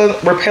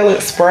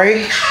repellent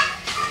spray.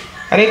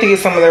 I need to get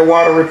some of their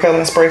water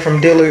repellent spray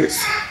from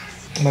Dillard's.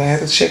 But I had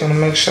to check them to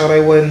make sure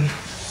they wasn't.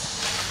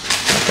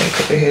 I think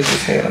because they had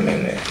just had them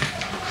in there.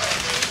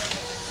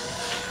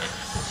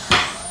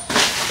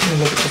 Let me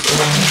look at this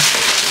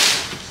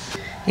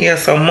one. Yeah,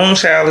 so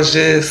Moonchild is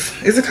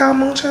just, is it called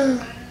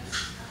Moonchild?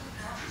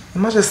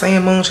 Am I just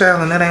saying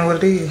Moonchild and that ain't what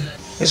it is?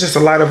 It's just a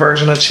lighter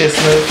version of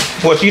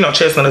chestnut. Well, you know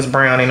chestnut is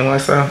brown anyway,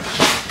 so.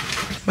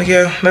 But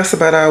yeah, that's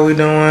about all we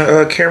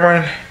doing.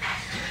 Cameron,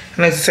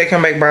 I need to take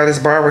him back by this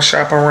barber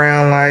shop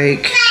around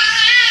like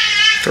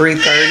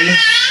 3:30.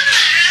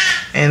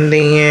 And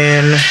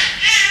then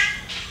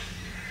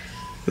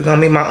we're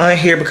gonna meet my aunt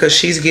here because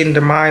she's getting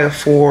Demaya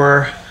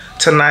for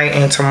tonight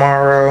and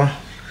tomorrow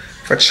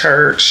for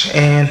church.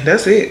 And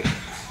that's it.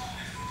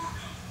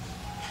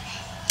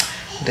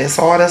 That's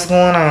all that's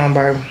going on,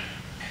 baby.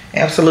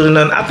 Absolutely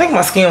nothing. I think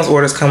my Skims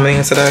order's coming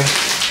in today,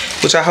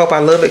 which I hope I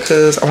love it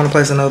because I want to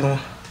place another one.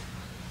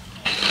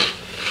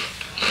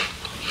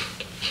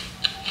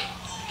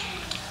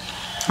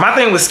 My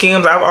thing with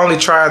Skims, I've only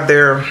tried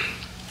their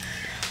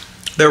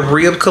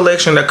rib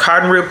collection, the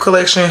cotton rib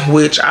collection,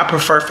 which I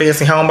prefer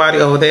Fancy Homebody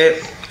over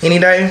that any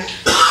day.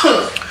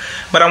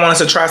 But I wanted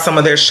to try some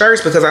of their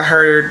shirts because I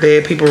heard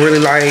that people really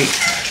like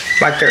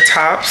their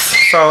tops.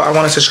 So I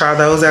wanted to try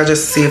those out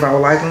just to see if I would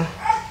like them.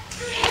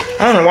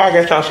 I don't know why I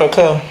guess that's so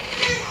cool.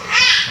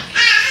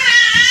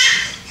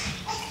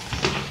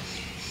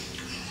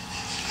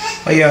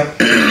 But yeah,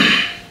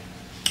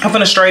 I'm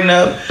gonna straighten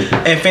up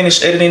and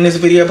finish editing this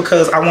video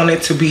because I want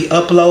it to be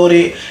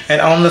uploaded and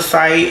on the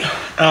site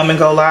and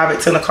go live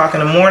at 10 o'clock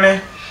in the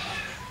morning.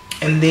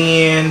 And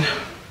then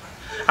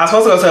I was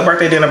supposed to go to a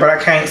birthday dinner, but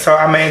I can't, so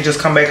I may just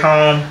come back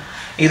home,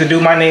 either do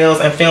my nails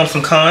and film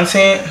some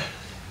content.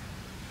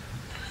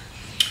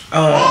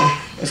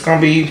 It's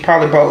gonna be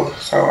probably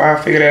both, so I'll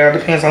figure that out.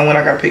 Depends on when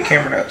I gotta pick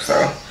Cameron up. So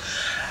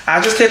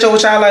I'll just catch up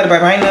with y'all later,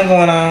 baby. Ain't nothing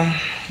going on.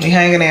 We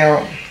hanging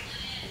out.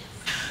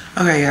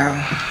 Okay, y'all,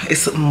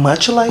 it's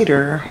much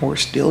later. We're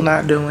still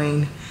not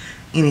doing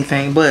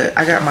anything, but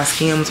I got my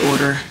Skims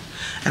order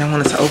and I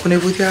wanted to open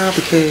it with y'all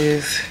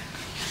because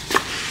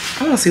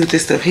I want to see what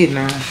this stuff hitting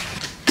on.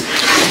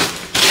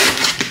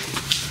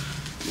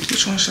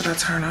 Which one should I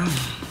turn on?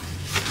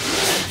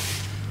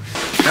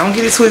 Don't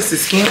get it twisted,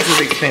 Skims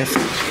is expensive.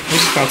 I'm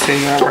just gonna tell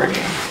y'all right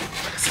now.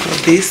 So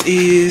this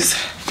is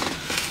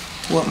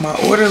what my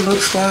order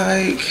looks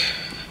like.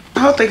 I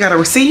hope they got a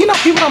receipt. You know,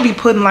 people don't be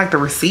putting like the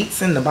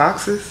receipts in the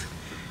boxes.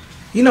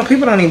 You know,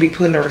 people don't even be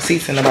putting the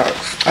receipts in the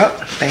box.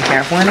 Oh, they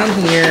have one in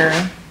here.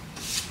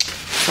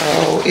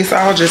 So it's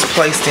all just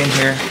placed in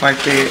here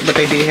like that. But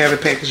they did have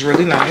it packaged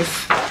really nice.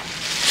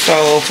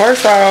 So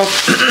first off,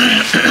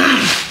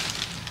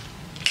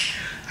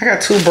 I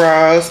got two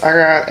bras. I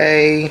got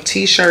a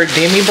t-shirt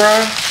demi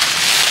bra.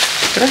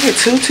 Did I get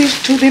two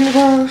demi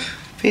bras?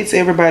 Fits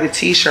Everybody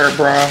t-shirt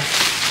bra.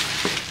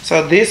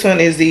 So this one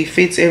is the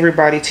Fits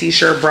Everybody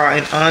t-shirt bra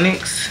in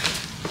onyx.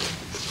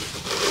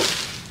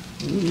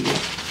 Ooh.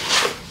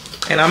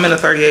 And I'm in a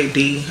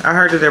 38D. I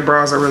heard that their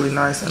bras are really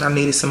nice and I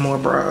needed some more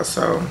bras.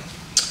 So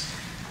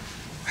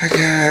I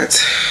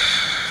got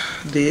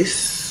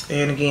this.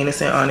 And again,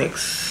 it's in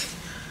onyx.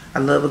 I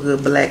love a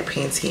good black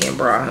Pantene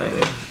bra,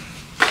 honey.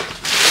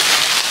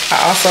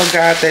 I also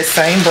got that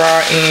same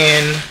bra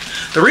in,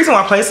 the reason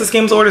why I placed the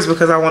Skims order is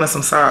because I wanted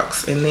some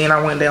socks. And then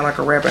I went down like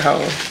a rabbit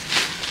hole.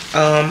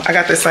 I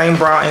got the same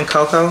bra in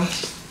Cocoa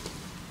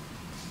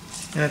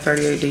in a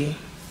 38D.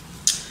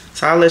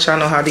 So I'll let y'all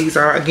know how these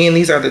are. Again,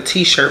 these are the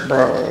t-shirt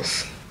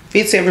bras.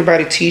 Fits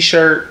Everybody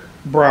t-shirt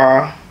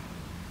bra.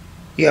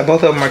 Yeah,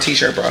 both of them are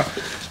t-shirt bra.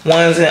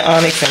 One's in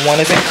onyx and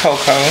one is in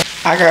Cocoa.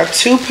 I got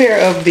two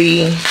pair of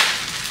the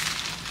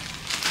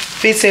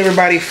Fits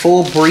Everybody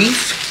full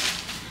brief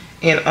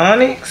in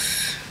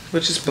onyx,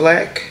 which is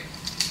black.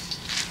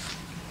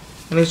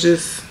 And it's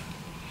just,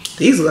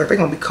 these look like they're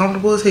gonna be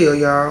comfortable as hell,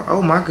 y'all.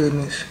 Oh my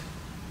goodness.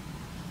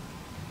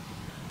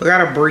 But I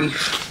got a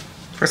brief.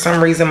 For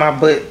some reason, my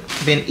butt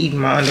been eating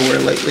my underwear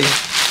lately.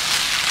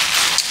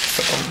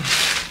 So,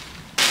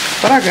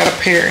 but I got a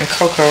pair in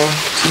Cocoa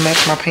to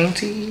match my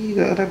panty.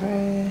 The other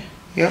one.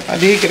 Yep, I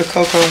did get a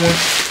Cocoa one.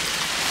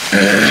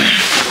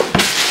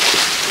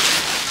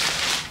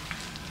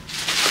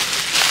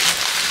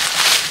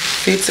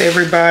 Fits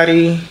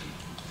Everybody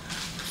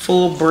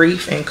full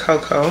brief in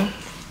Cocoa.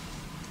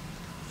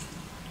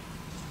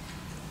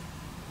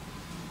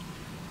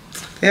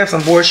 They have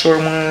some board short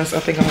ones I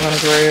think I'm gonna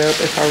grab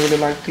if I really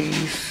like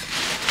these.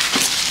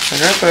 I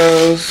got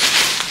those.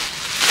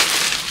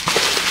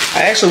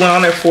 I actually went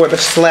on there for the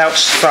slouch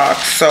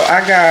socks. So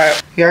I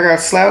got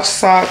slouch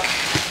sock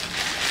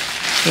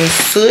in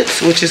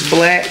soot, which is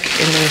black,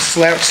 and then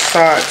slouch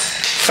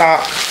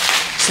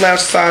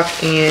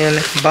sock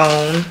in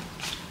bone.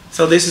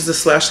 So this is the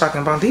slouch sock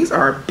in bone. These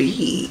are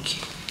big.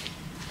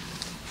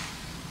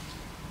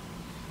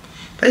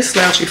 They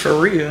slouchy for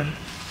real.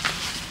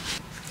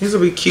 These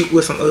will be cute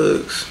with some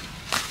Uggs.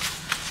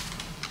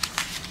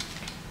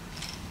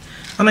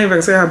 I don't even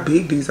can say how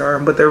big these are,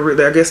 but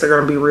I guess they're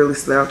gonna be really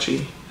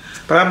slouchy.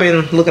 But I've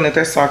been looking at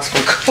their socks for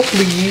a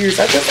couple of years.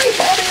 I just ain't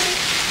bought any.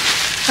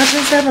 I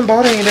just haven't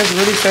bought any. That's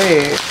really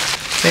sad.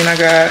 Then I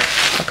got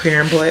a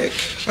pair in black.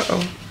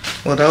 Uh-oh.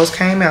 Well, those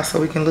came out, so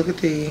we can look at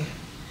these.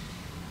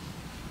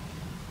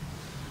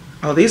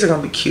 Oh, these are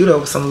gonna be cute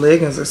over some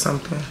leggings or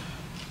something.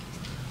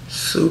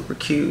 Super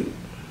cute.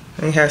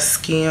 And it has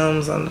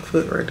Skims on the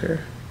foot right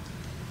there.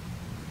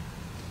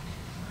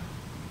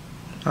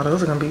 Oh,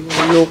 those are gonna be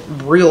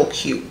real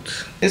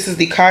cute. This is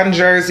the cotton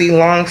jersey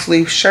long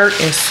sleeve shirt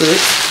in soot.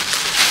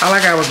 All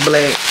I got was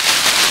black.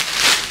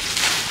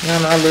 Y'all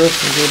know I love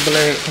some good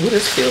black. Ooh,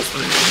 this feels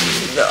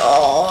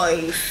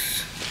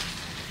nice.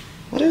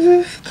 What is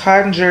this?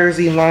 Cotton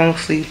jersey long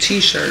sleeve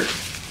t-shirt.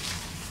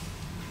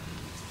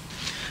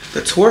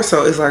 The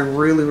torso is like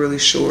really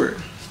short,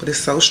 but it's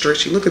so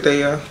stretchy. Look at that,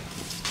 y'all.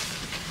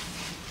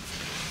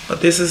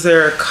 But this is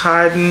their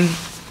cotton.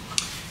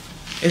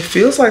 It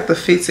feels like the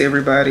fits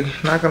everybody,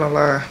 not gonna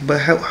lie.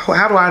 But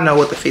how do I know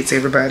what the fits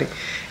everybody?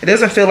 It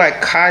doesn't feel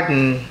like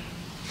cotton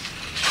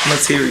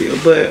material,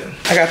 but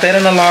I got that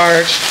in a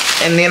large.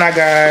 And then I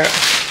got,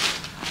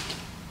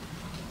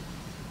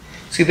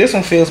 see, this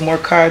one feels more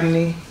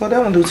cottony. Well,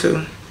 that one do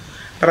too.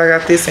 But I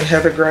got this in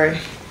heather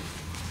gray.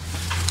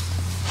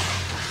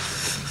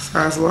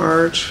 Size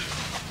large.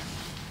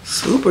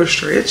 Super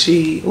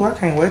stretchy. Oh, I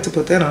can't wait to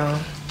put that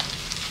on.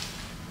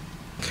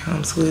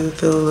 Comes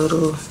with a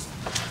little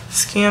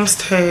Skims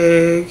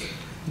tag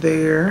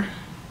there.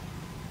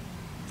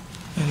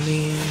 And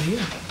then,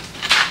 yeah.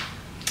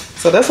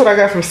 So that's what I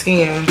got from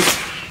Skims.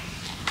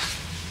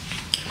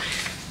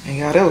 And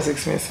y'all, that was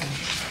expensive.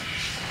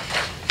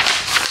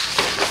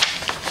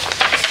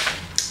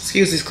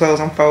 Excuse these clothes,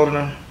 I'm folding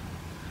them.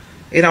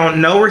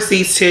 No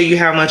receipts tell you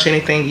how much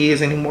anything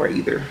is anymore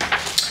either.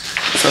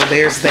 So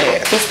there's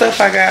that. What stuff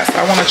I got? So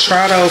I want to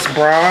try those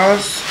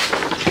bras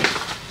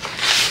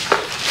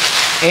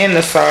and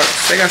the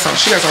socks. She got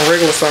some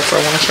regular socks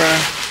I want to try.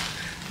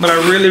 But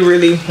I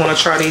really want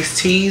to try these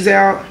tees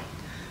out.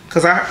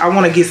 Because I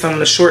want to get some of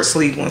the short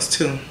sleeve ones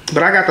too.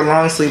 But I got the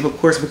long sleeve, of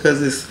course,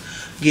 because it's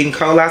getting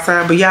cold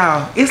outside. But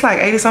y'all, it's like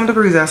 80-some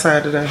degrees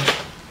outside today.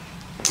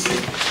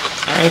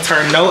 I ain't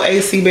turned no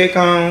AC back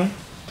on.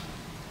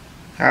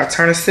 I'll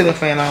turn the ceiling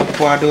fan on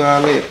before I do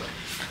all that.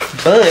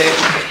 But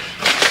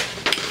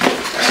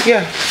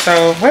yeah,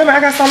 so wait a minute,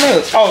 I got something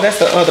else. Oh, that's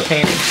the other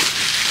panty.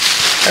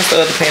 That's the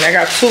other panty. I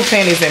got two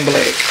panties in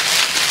black.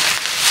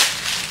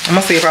 I'm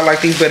gonna see if I like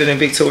these better than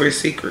Victoria's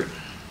Secret.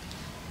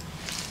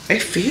 They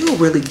feel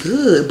really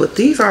good, but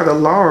these are the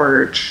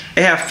large.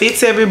 They have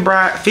fits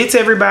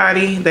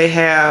everybody. They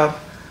have,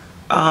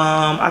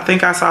 I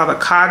think I saw the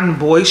cotton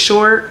boy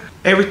short.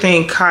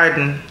 Everything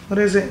cotton. What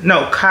is it?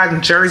 No,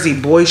 cotton jersey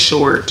boy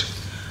short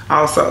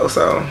also.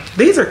 So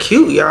these are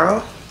cute,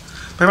 y'all.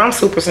 But I'm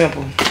super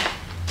simple.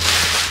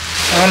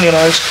 I don't need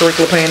all these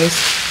curricular panties.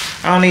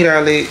 I don't need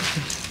all that.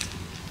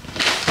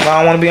 I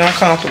don't want to be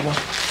uncomfortable.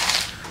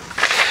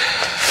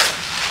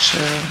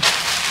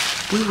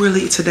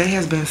 Child. Today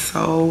has been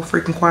so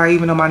freaking quiet,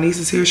 even though my niece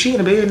is here. She in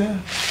the bed now.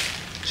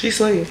 She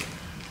sleep.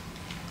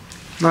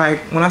 Like,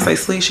 when I say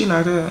sleep, she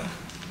knocked out.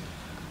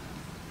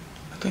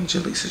 I think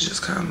Jaleesa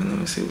just called me. Let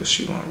me see what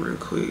she want real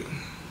quick.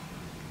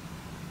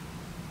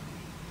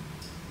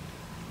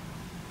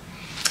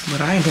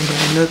 But I ain't been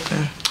doing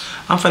nothing.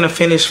 I'm finna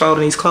finish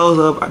folding these clothes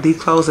up. These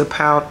clothes are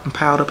piled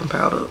up.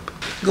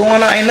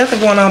 Going on, ain't nothing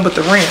going on but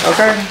the rent,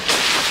 okay?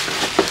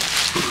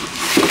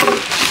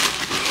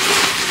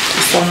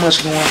 So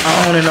much going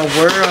on in the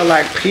world,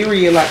 like,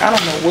 period. Like, I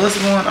don't know what's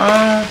going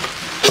on,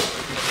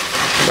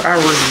 but I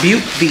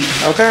rebuke thee,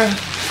 okay?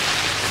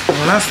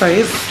 When I say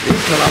it's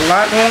been a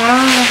lot going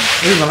on,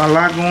 it's been a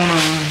lot going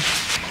on.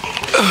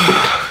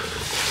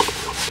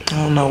 I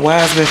don't know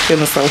why it's been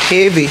feeling so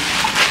heavy.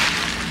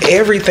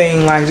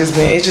 Everything, like, it's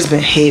just been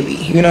heavy.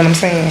 You know what I'm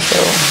saying? So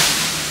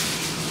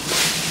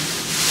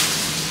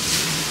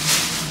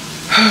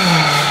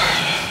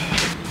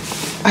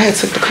I had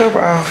took the cover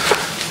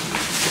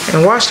off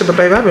and washed it, but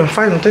baby, I've been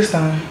fighting with this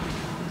thing.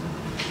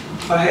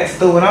 So I had to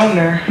throw it on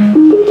there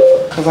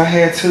because I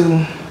had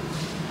to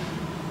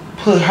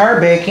put her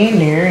back in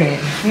there,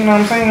 and you know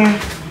what I'm saying?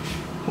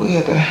 We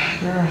had to,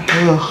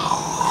 girl,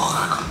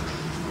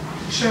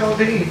 sure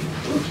did.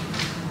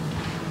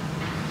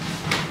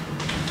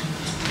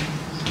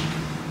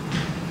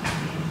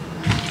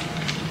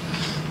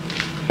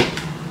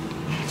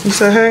 You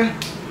say hey?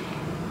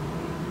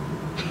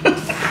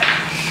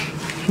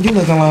 You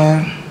looking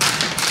like,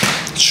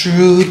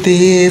 truth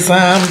is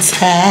I'm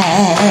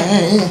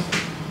tired.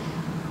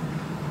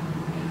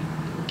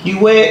 You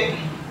wet?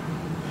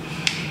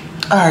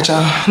 Alright,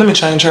 y'all. Let me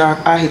change her.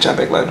 I'll hit y'all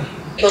back later.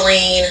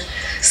 Maybelline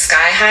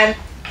Sky High.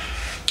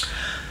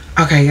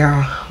 Okay,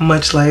 y'all.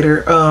 Much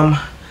later.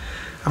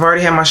 I've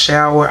already had my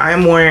shower.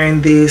 I'm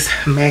wearing this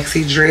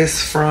maxi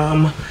dress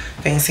from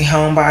Fancy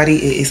Homebody.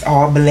 It is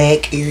all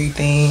black,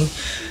 everything.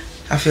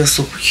 I feel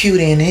super cute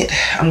in it.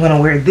 I'm gonna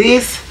wear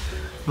this,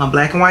 my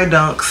black and white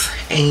dunks,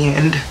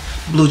 and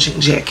blue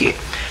jean jacket.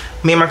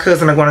 Me and my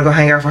cousin are gonna go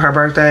hang out for her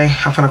birthday.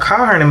 I'm gonna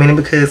call her in a minute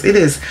because it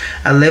is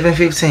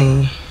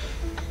 11:15.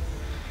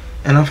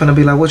 And I'm gonna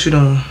be like, what you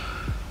doing?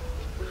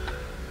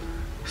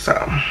 So,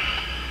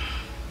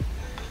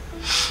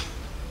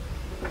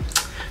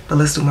 but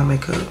let's do my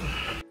makeup.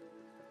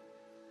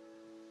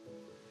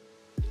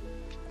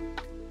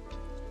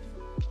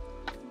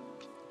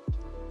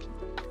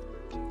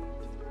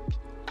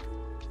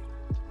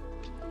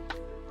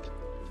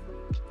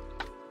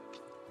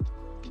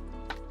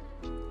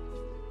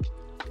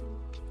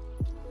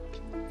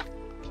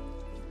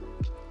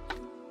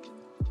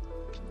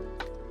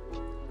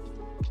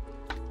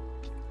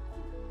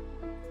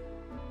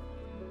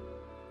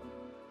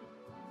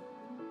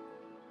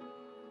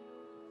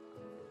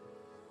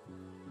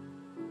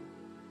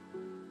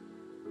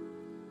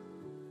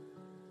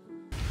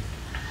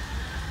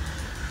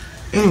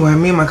 Anyway,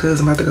 me and my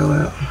cousin about to go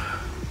out.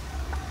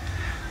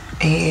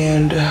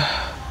 And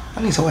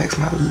I need to wax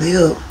my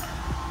lip.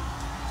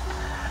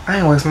 I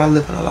ain't waxed my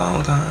lip in a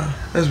long time.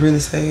 That's really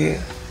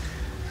sad.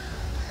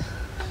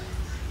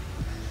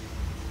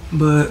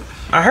 But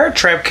I heard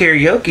Trap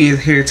Karaoke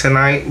is here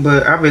tonight,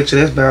 but I bet you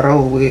that's about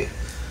over with.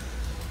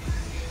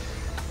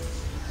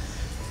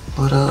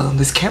 But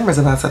this camera's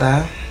about to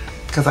die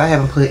because I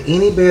haven't put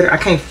any battery. I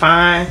can't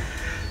find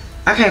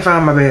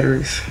my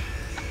batteries.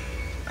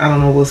 I don't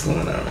know what's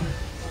going on.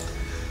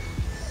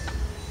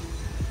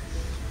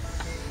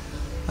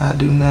 I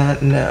do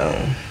not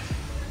know.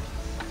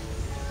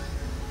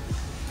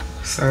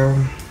 So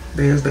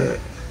there's that.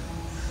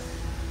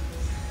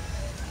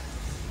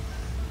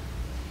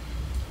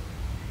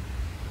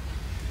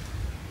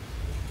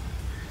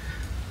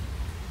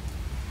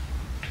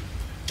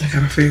 I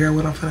gotta figure out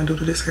what I'm finna do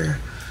to this hair.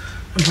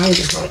 I'm probably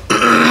just gonna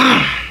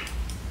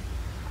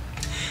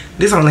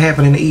this only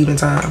happened in the evening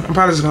time. I'm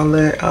probably just gonna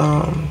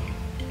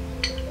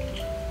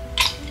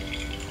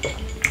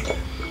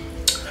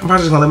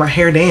let my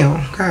hair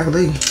down.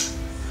 Golly.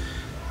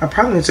 I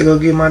probably need to go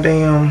get my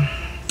damn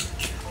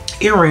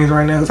earrings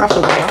right now because I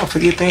feel like I'll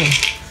forget things.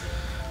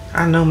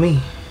 I know me.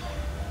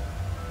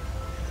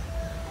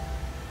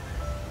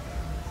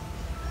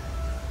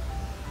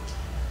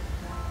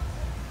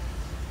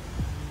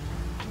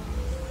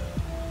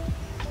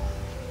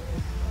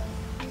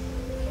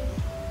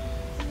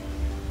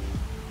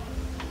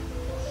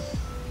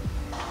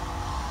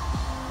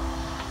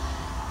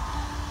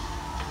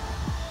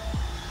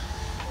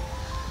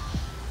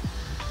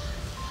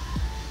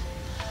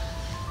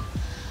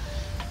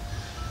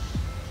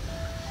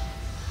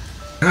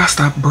 I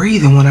stopped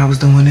breathing when I was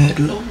doing that.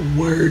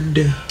 Lord.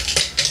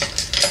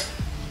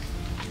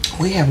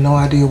 We have no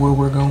idea where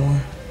we're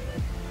going.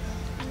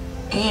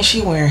 And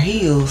she wearing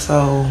heels,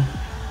 so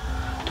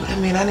do that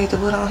mean I need to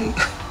put on heels?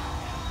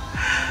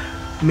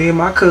 Me and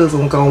my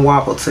cousin gonna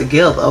wobble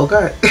together,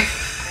 okay?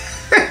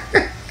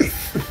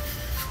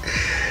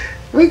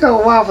 We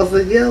gonna wobble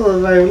together,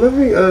 like let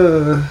me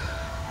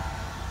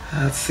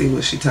I'll see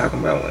what she talking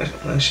about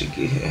when she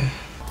get here.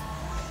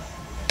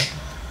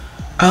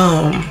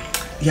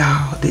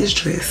 Y'all, this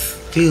dress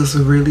feels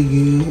really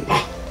good.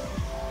 I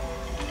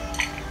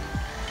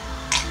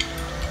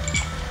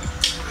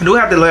do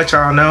have to let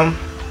y'all know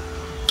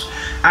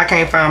I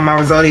can't find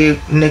my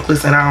Zodiac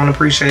necklace and I don't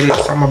appreciate it,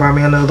 so I'm gonna buy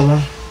me another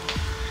one.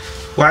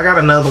 Well, I got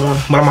another one,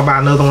 but I'm gonna buy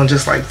another one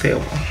just like that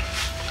one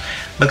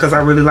because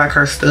I really like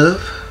her stuff.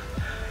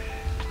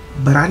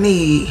 But I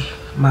need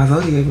my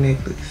Zodiac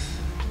necklace.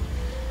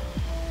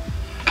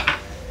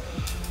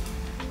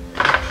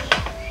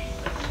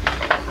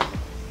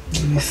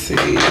 Let me see.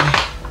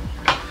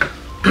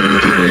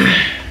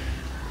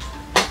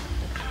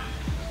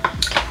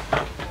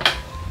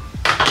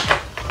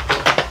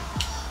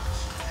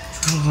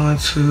 I'm going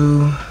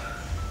to.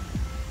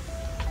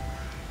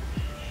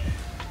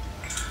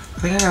 I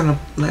think I got a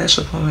lash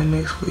appointment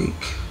next week.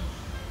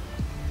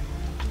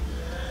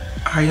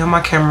 Alright, y'all,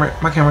 my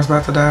camera's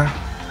about to die.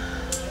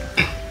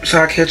 So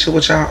I'll catch up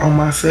with y'all on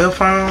my cell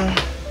phone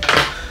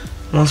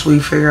once we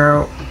figure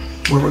out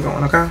where we're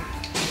going, okay?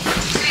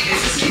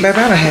 Baby,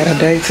 I done had a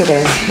day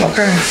today,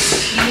 okay?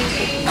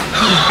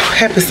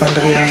 Happy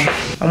Sunday, y'all.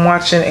 I'm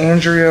watching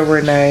Andrea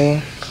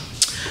Renee.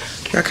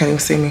 Y'all can't even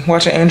see me.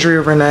 Watching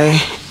Andrea Renee.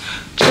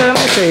 Let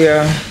me tell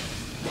y'all.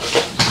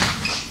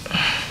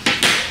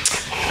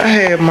 I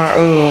had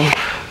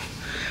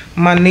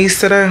my niece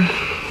today.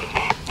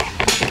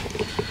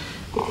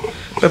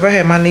 But I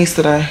had my niece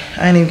today.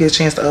 I didn't even get a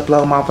chance to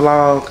upload my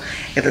vlog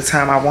at the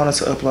time I wanted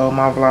to upload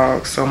my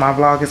vlog. So my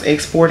vlog is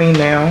exporting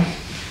now.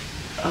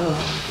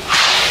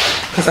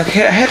 Because I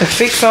had to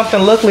fix something.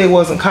 Luckily, it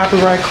wasn't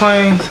copyright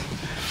claims.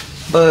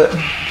 But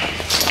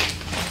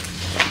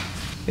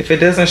if it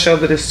doesn't show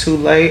that it's too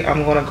late,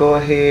 I'm going to go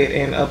ahead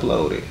and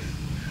upload it.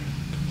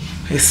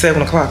 It's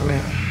 7 o'clock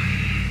now.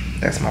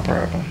 That's my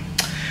problem.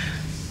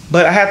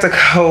 But I have to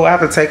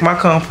take my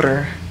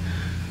comforter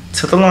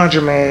to the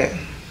laundromat.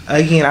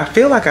 Again, I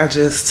feel like I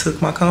just took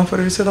my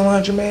comforter to the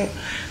laundromat.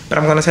 But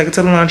I'm going to take it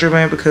to the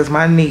laundromat because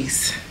my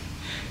niece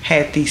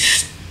had the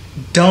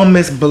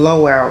dumbest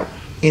blowout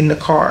in the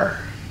car.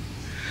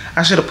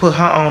 I should have put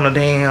her on a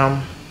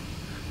damn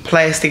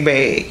plastic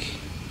bag.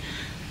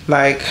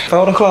 Like,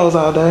 folding clothes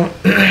all day.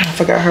 I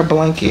forgot her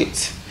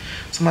blankets.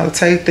 So I'm about to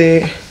take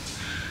that,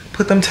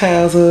 put them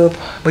towels up.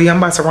 But yeah, I'm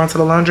about to run to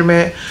the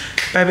laundromat.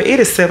 Baby, it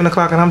is 7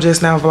 o'clock and I'm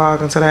just now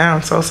vlogging today.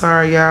 I'm so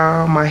sorry,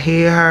 y'all. My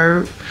head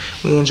hurt.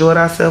 We enjoyed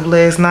ourselves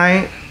last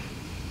night.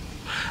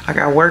 I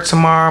got work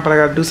tomorrow, but I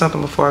got to do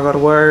something before I go to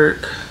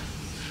work.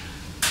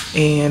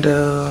 And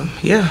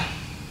yeah.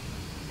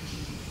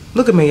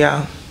 Look at me,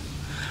 y'all.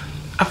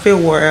 I feel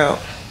wore out.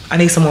 I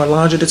need some more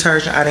laundry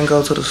detergent. I didn't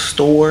go to the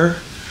store.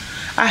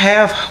 I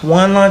have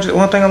one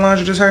thing of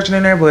laundry detergent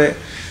in there, but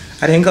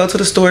I didn't go to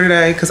the store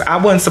today because I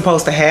wasn't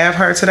supposed to have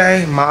her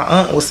today. My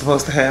aunt was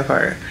supposed to have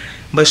her,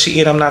 but she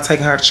ended up not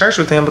taking her to church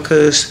with them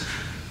because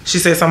she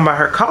said something about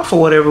her cough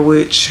or whatever,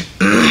 which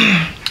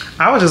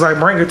I was just like,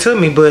 bring her to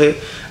me, but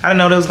I didn't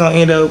know that was gonna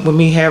end up with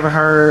me having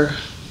her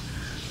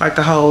like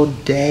the whole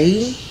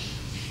day.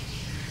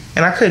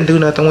 And I couldn't do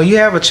nothing. When you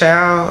have a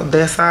child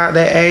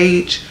that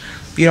age,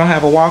 you don't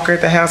have a walker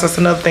at the house. That's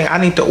another thing. I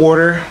need to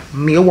order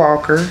me a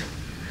walker.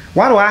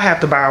 Why do I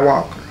have to buy a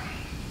walker?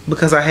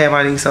 Because I have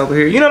my niece over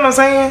here. You know what I'm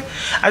saying?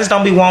 I just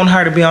don't be wanting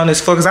her to be on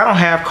this floor because I don't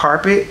have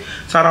carpet.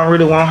 So I don't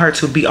really want her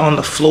to be on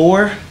the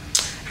floor.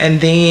 And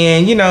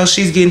then, you know,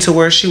 she's getting to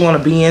where she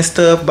want to be and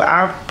stuff. But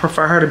I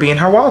prefer her to be in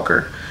her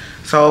walker.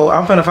 So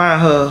I'm finna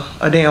find her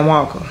a damn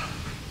walker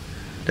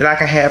that I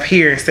can have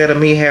here instead of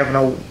me having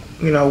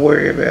to, you know,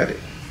 worry about it.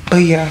 But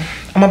yeah,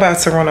 I'm about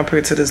to run up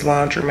here to this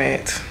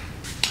laundromat.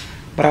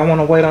 But I want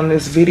to wait on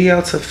this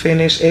video to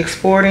finish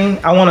exporting.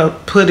 I want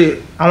to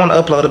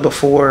upload it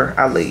before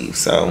I leave.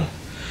 So,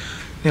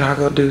 you know, I'll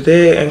go do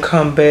that and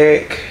come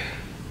back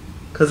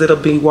because it'll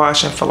be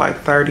washing for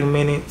like 30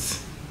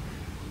 minutes.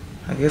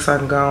 I guess I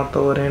can go and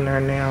throw it in there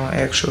now,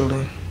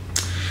 actually,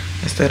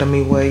 instead of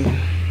me waiting.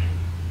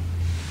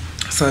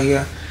 So,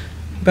 yeah,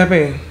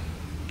 baby,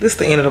 this is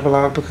the end of the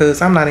vlog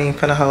because I'm not even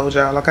finna hold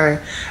y'all,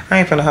 okay? I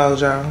ain't finna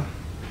hold y'all.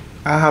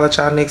 I'll holler at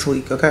y'all next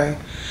week, okay?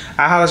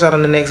 I'll holler at y'all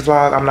in the next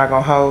vlog. I'm not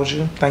gonna hold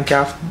you. Thank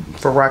y'all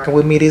for rocking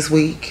with me this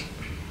week.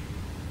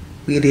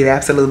 We did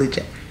absolutely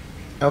jack,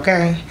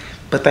 okay?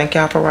 But thank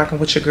y'all for rocking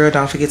with your girl.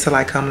 Don't forget to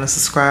like, comment, and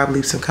subscribe.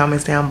 Leave some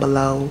comments down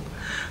below.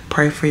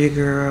 Pray for your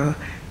girl.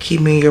 Keep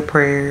me in your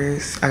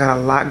prayers. I got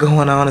a lot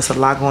going on. It's a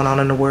lot going on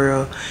in the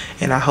world.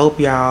 And I hope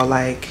y'all,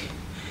 like,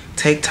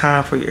 take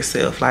time for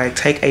yourself. Like,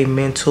 take time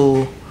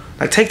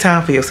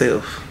for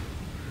yourself,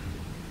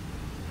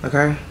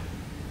 okay?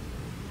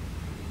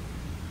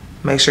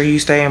 Make sure you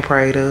stay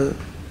prayed up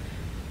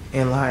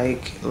and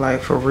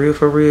like for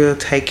real,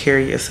 take care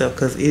of yourself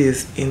because it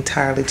is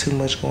entirely too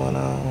much going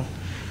on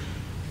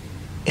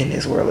in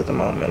this world at the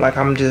moment. Like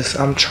I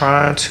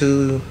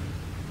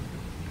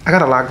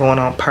got a lot going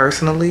on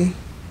personally,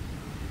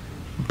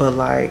 but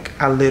like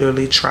I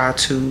literally try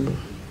to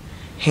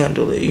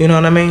handle it, you know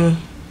what I mean?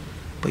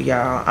 But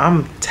y'all,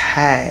 I'm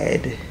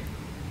tired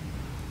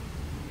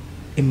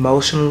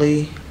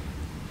emotionally,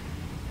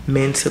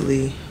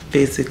 mentally,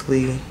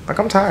 physically. Like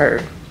I'm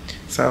tired.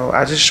 So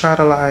I just try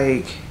to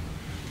like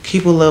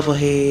keep a level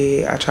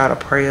head. I try to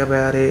pray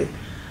about it.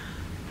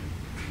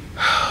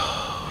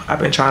 I've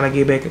been trying to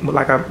get back,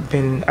 like I've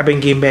been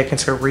getting back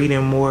into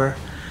reading more,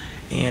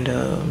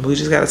 and we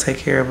just gotta take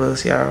care of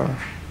us, y'all.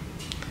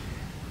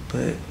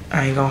 But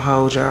I ain't gonna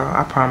hold y'all.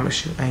 I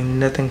promise you, ain't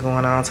nothing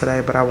going on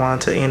today. But I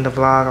wanted to end the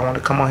vlog. I want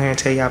to come on here and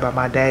tell y'all about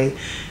my day.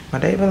 My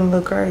day been a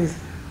little crazy.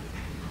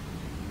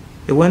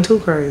 It wasn't too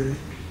crazy.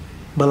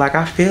 But like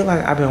I feel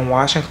like I've been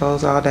washing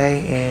clothes all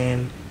day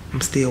and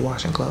I'm still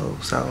washing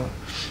clothes. So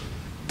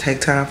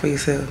take time for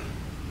yourself.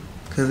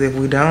 Because if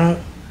we don't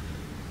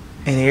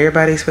and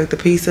everybody expect a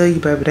piece of you,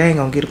 baby, they ain't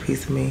gonna get a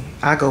piece of me.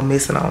 I go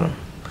missing on them.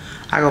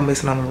 I go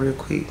missing on them real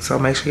quick. So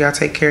make sure y'all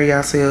take care of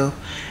yourself,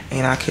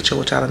 and I'll catch up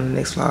with y'all in the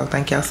next vlog.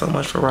 Thank y'all so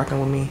much for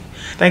rocking with me.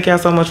 Thank y'all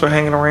so much for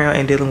hanging around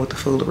and dealing with the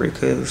foolery,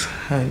 because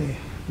honey,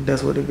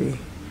 that's what it be.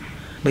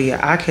 But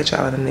yeah, I'll catch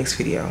y'all in the next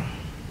video.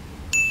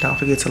 Don't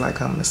forget to like,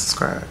 comment, and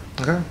subscribe.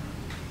 Okay?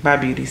 Bye,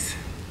 beauties.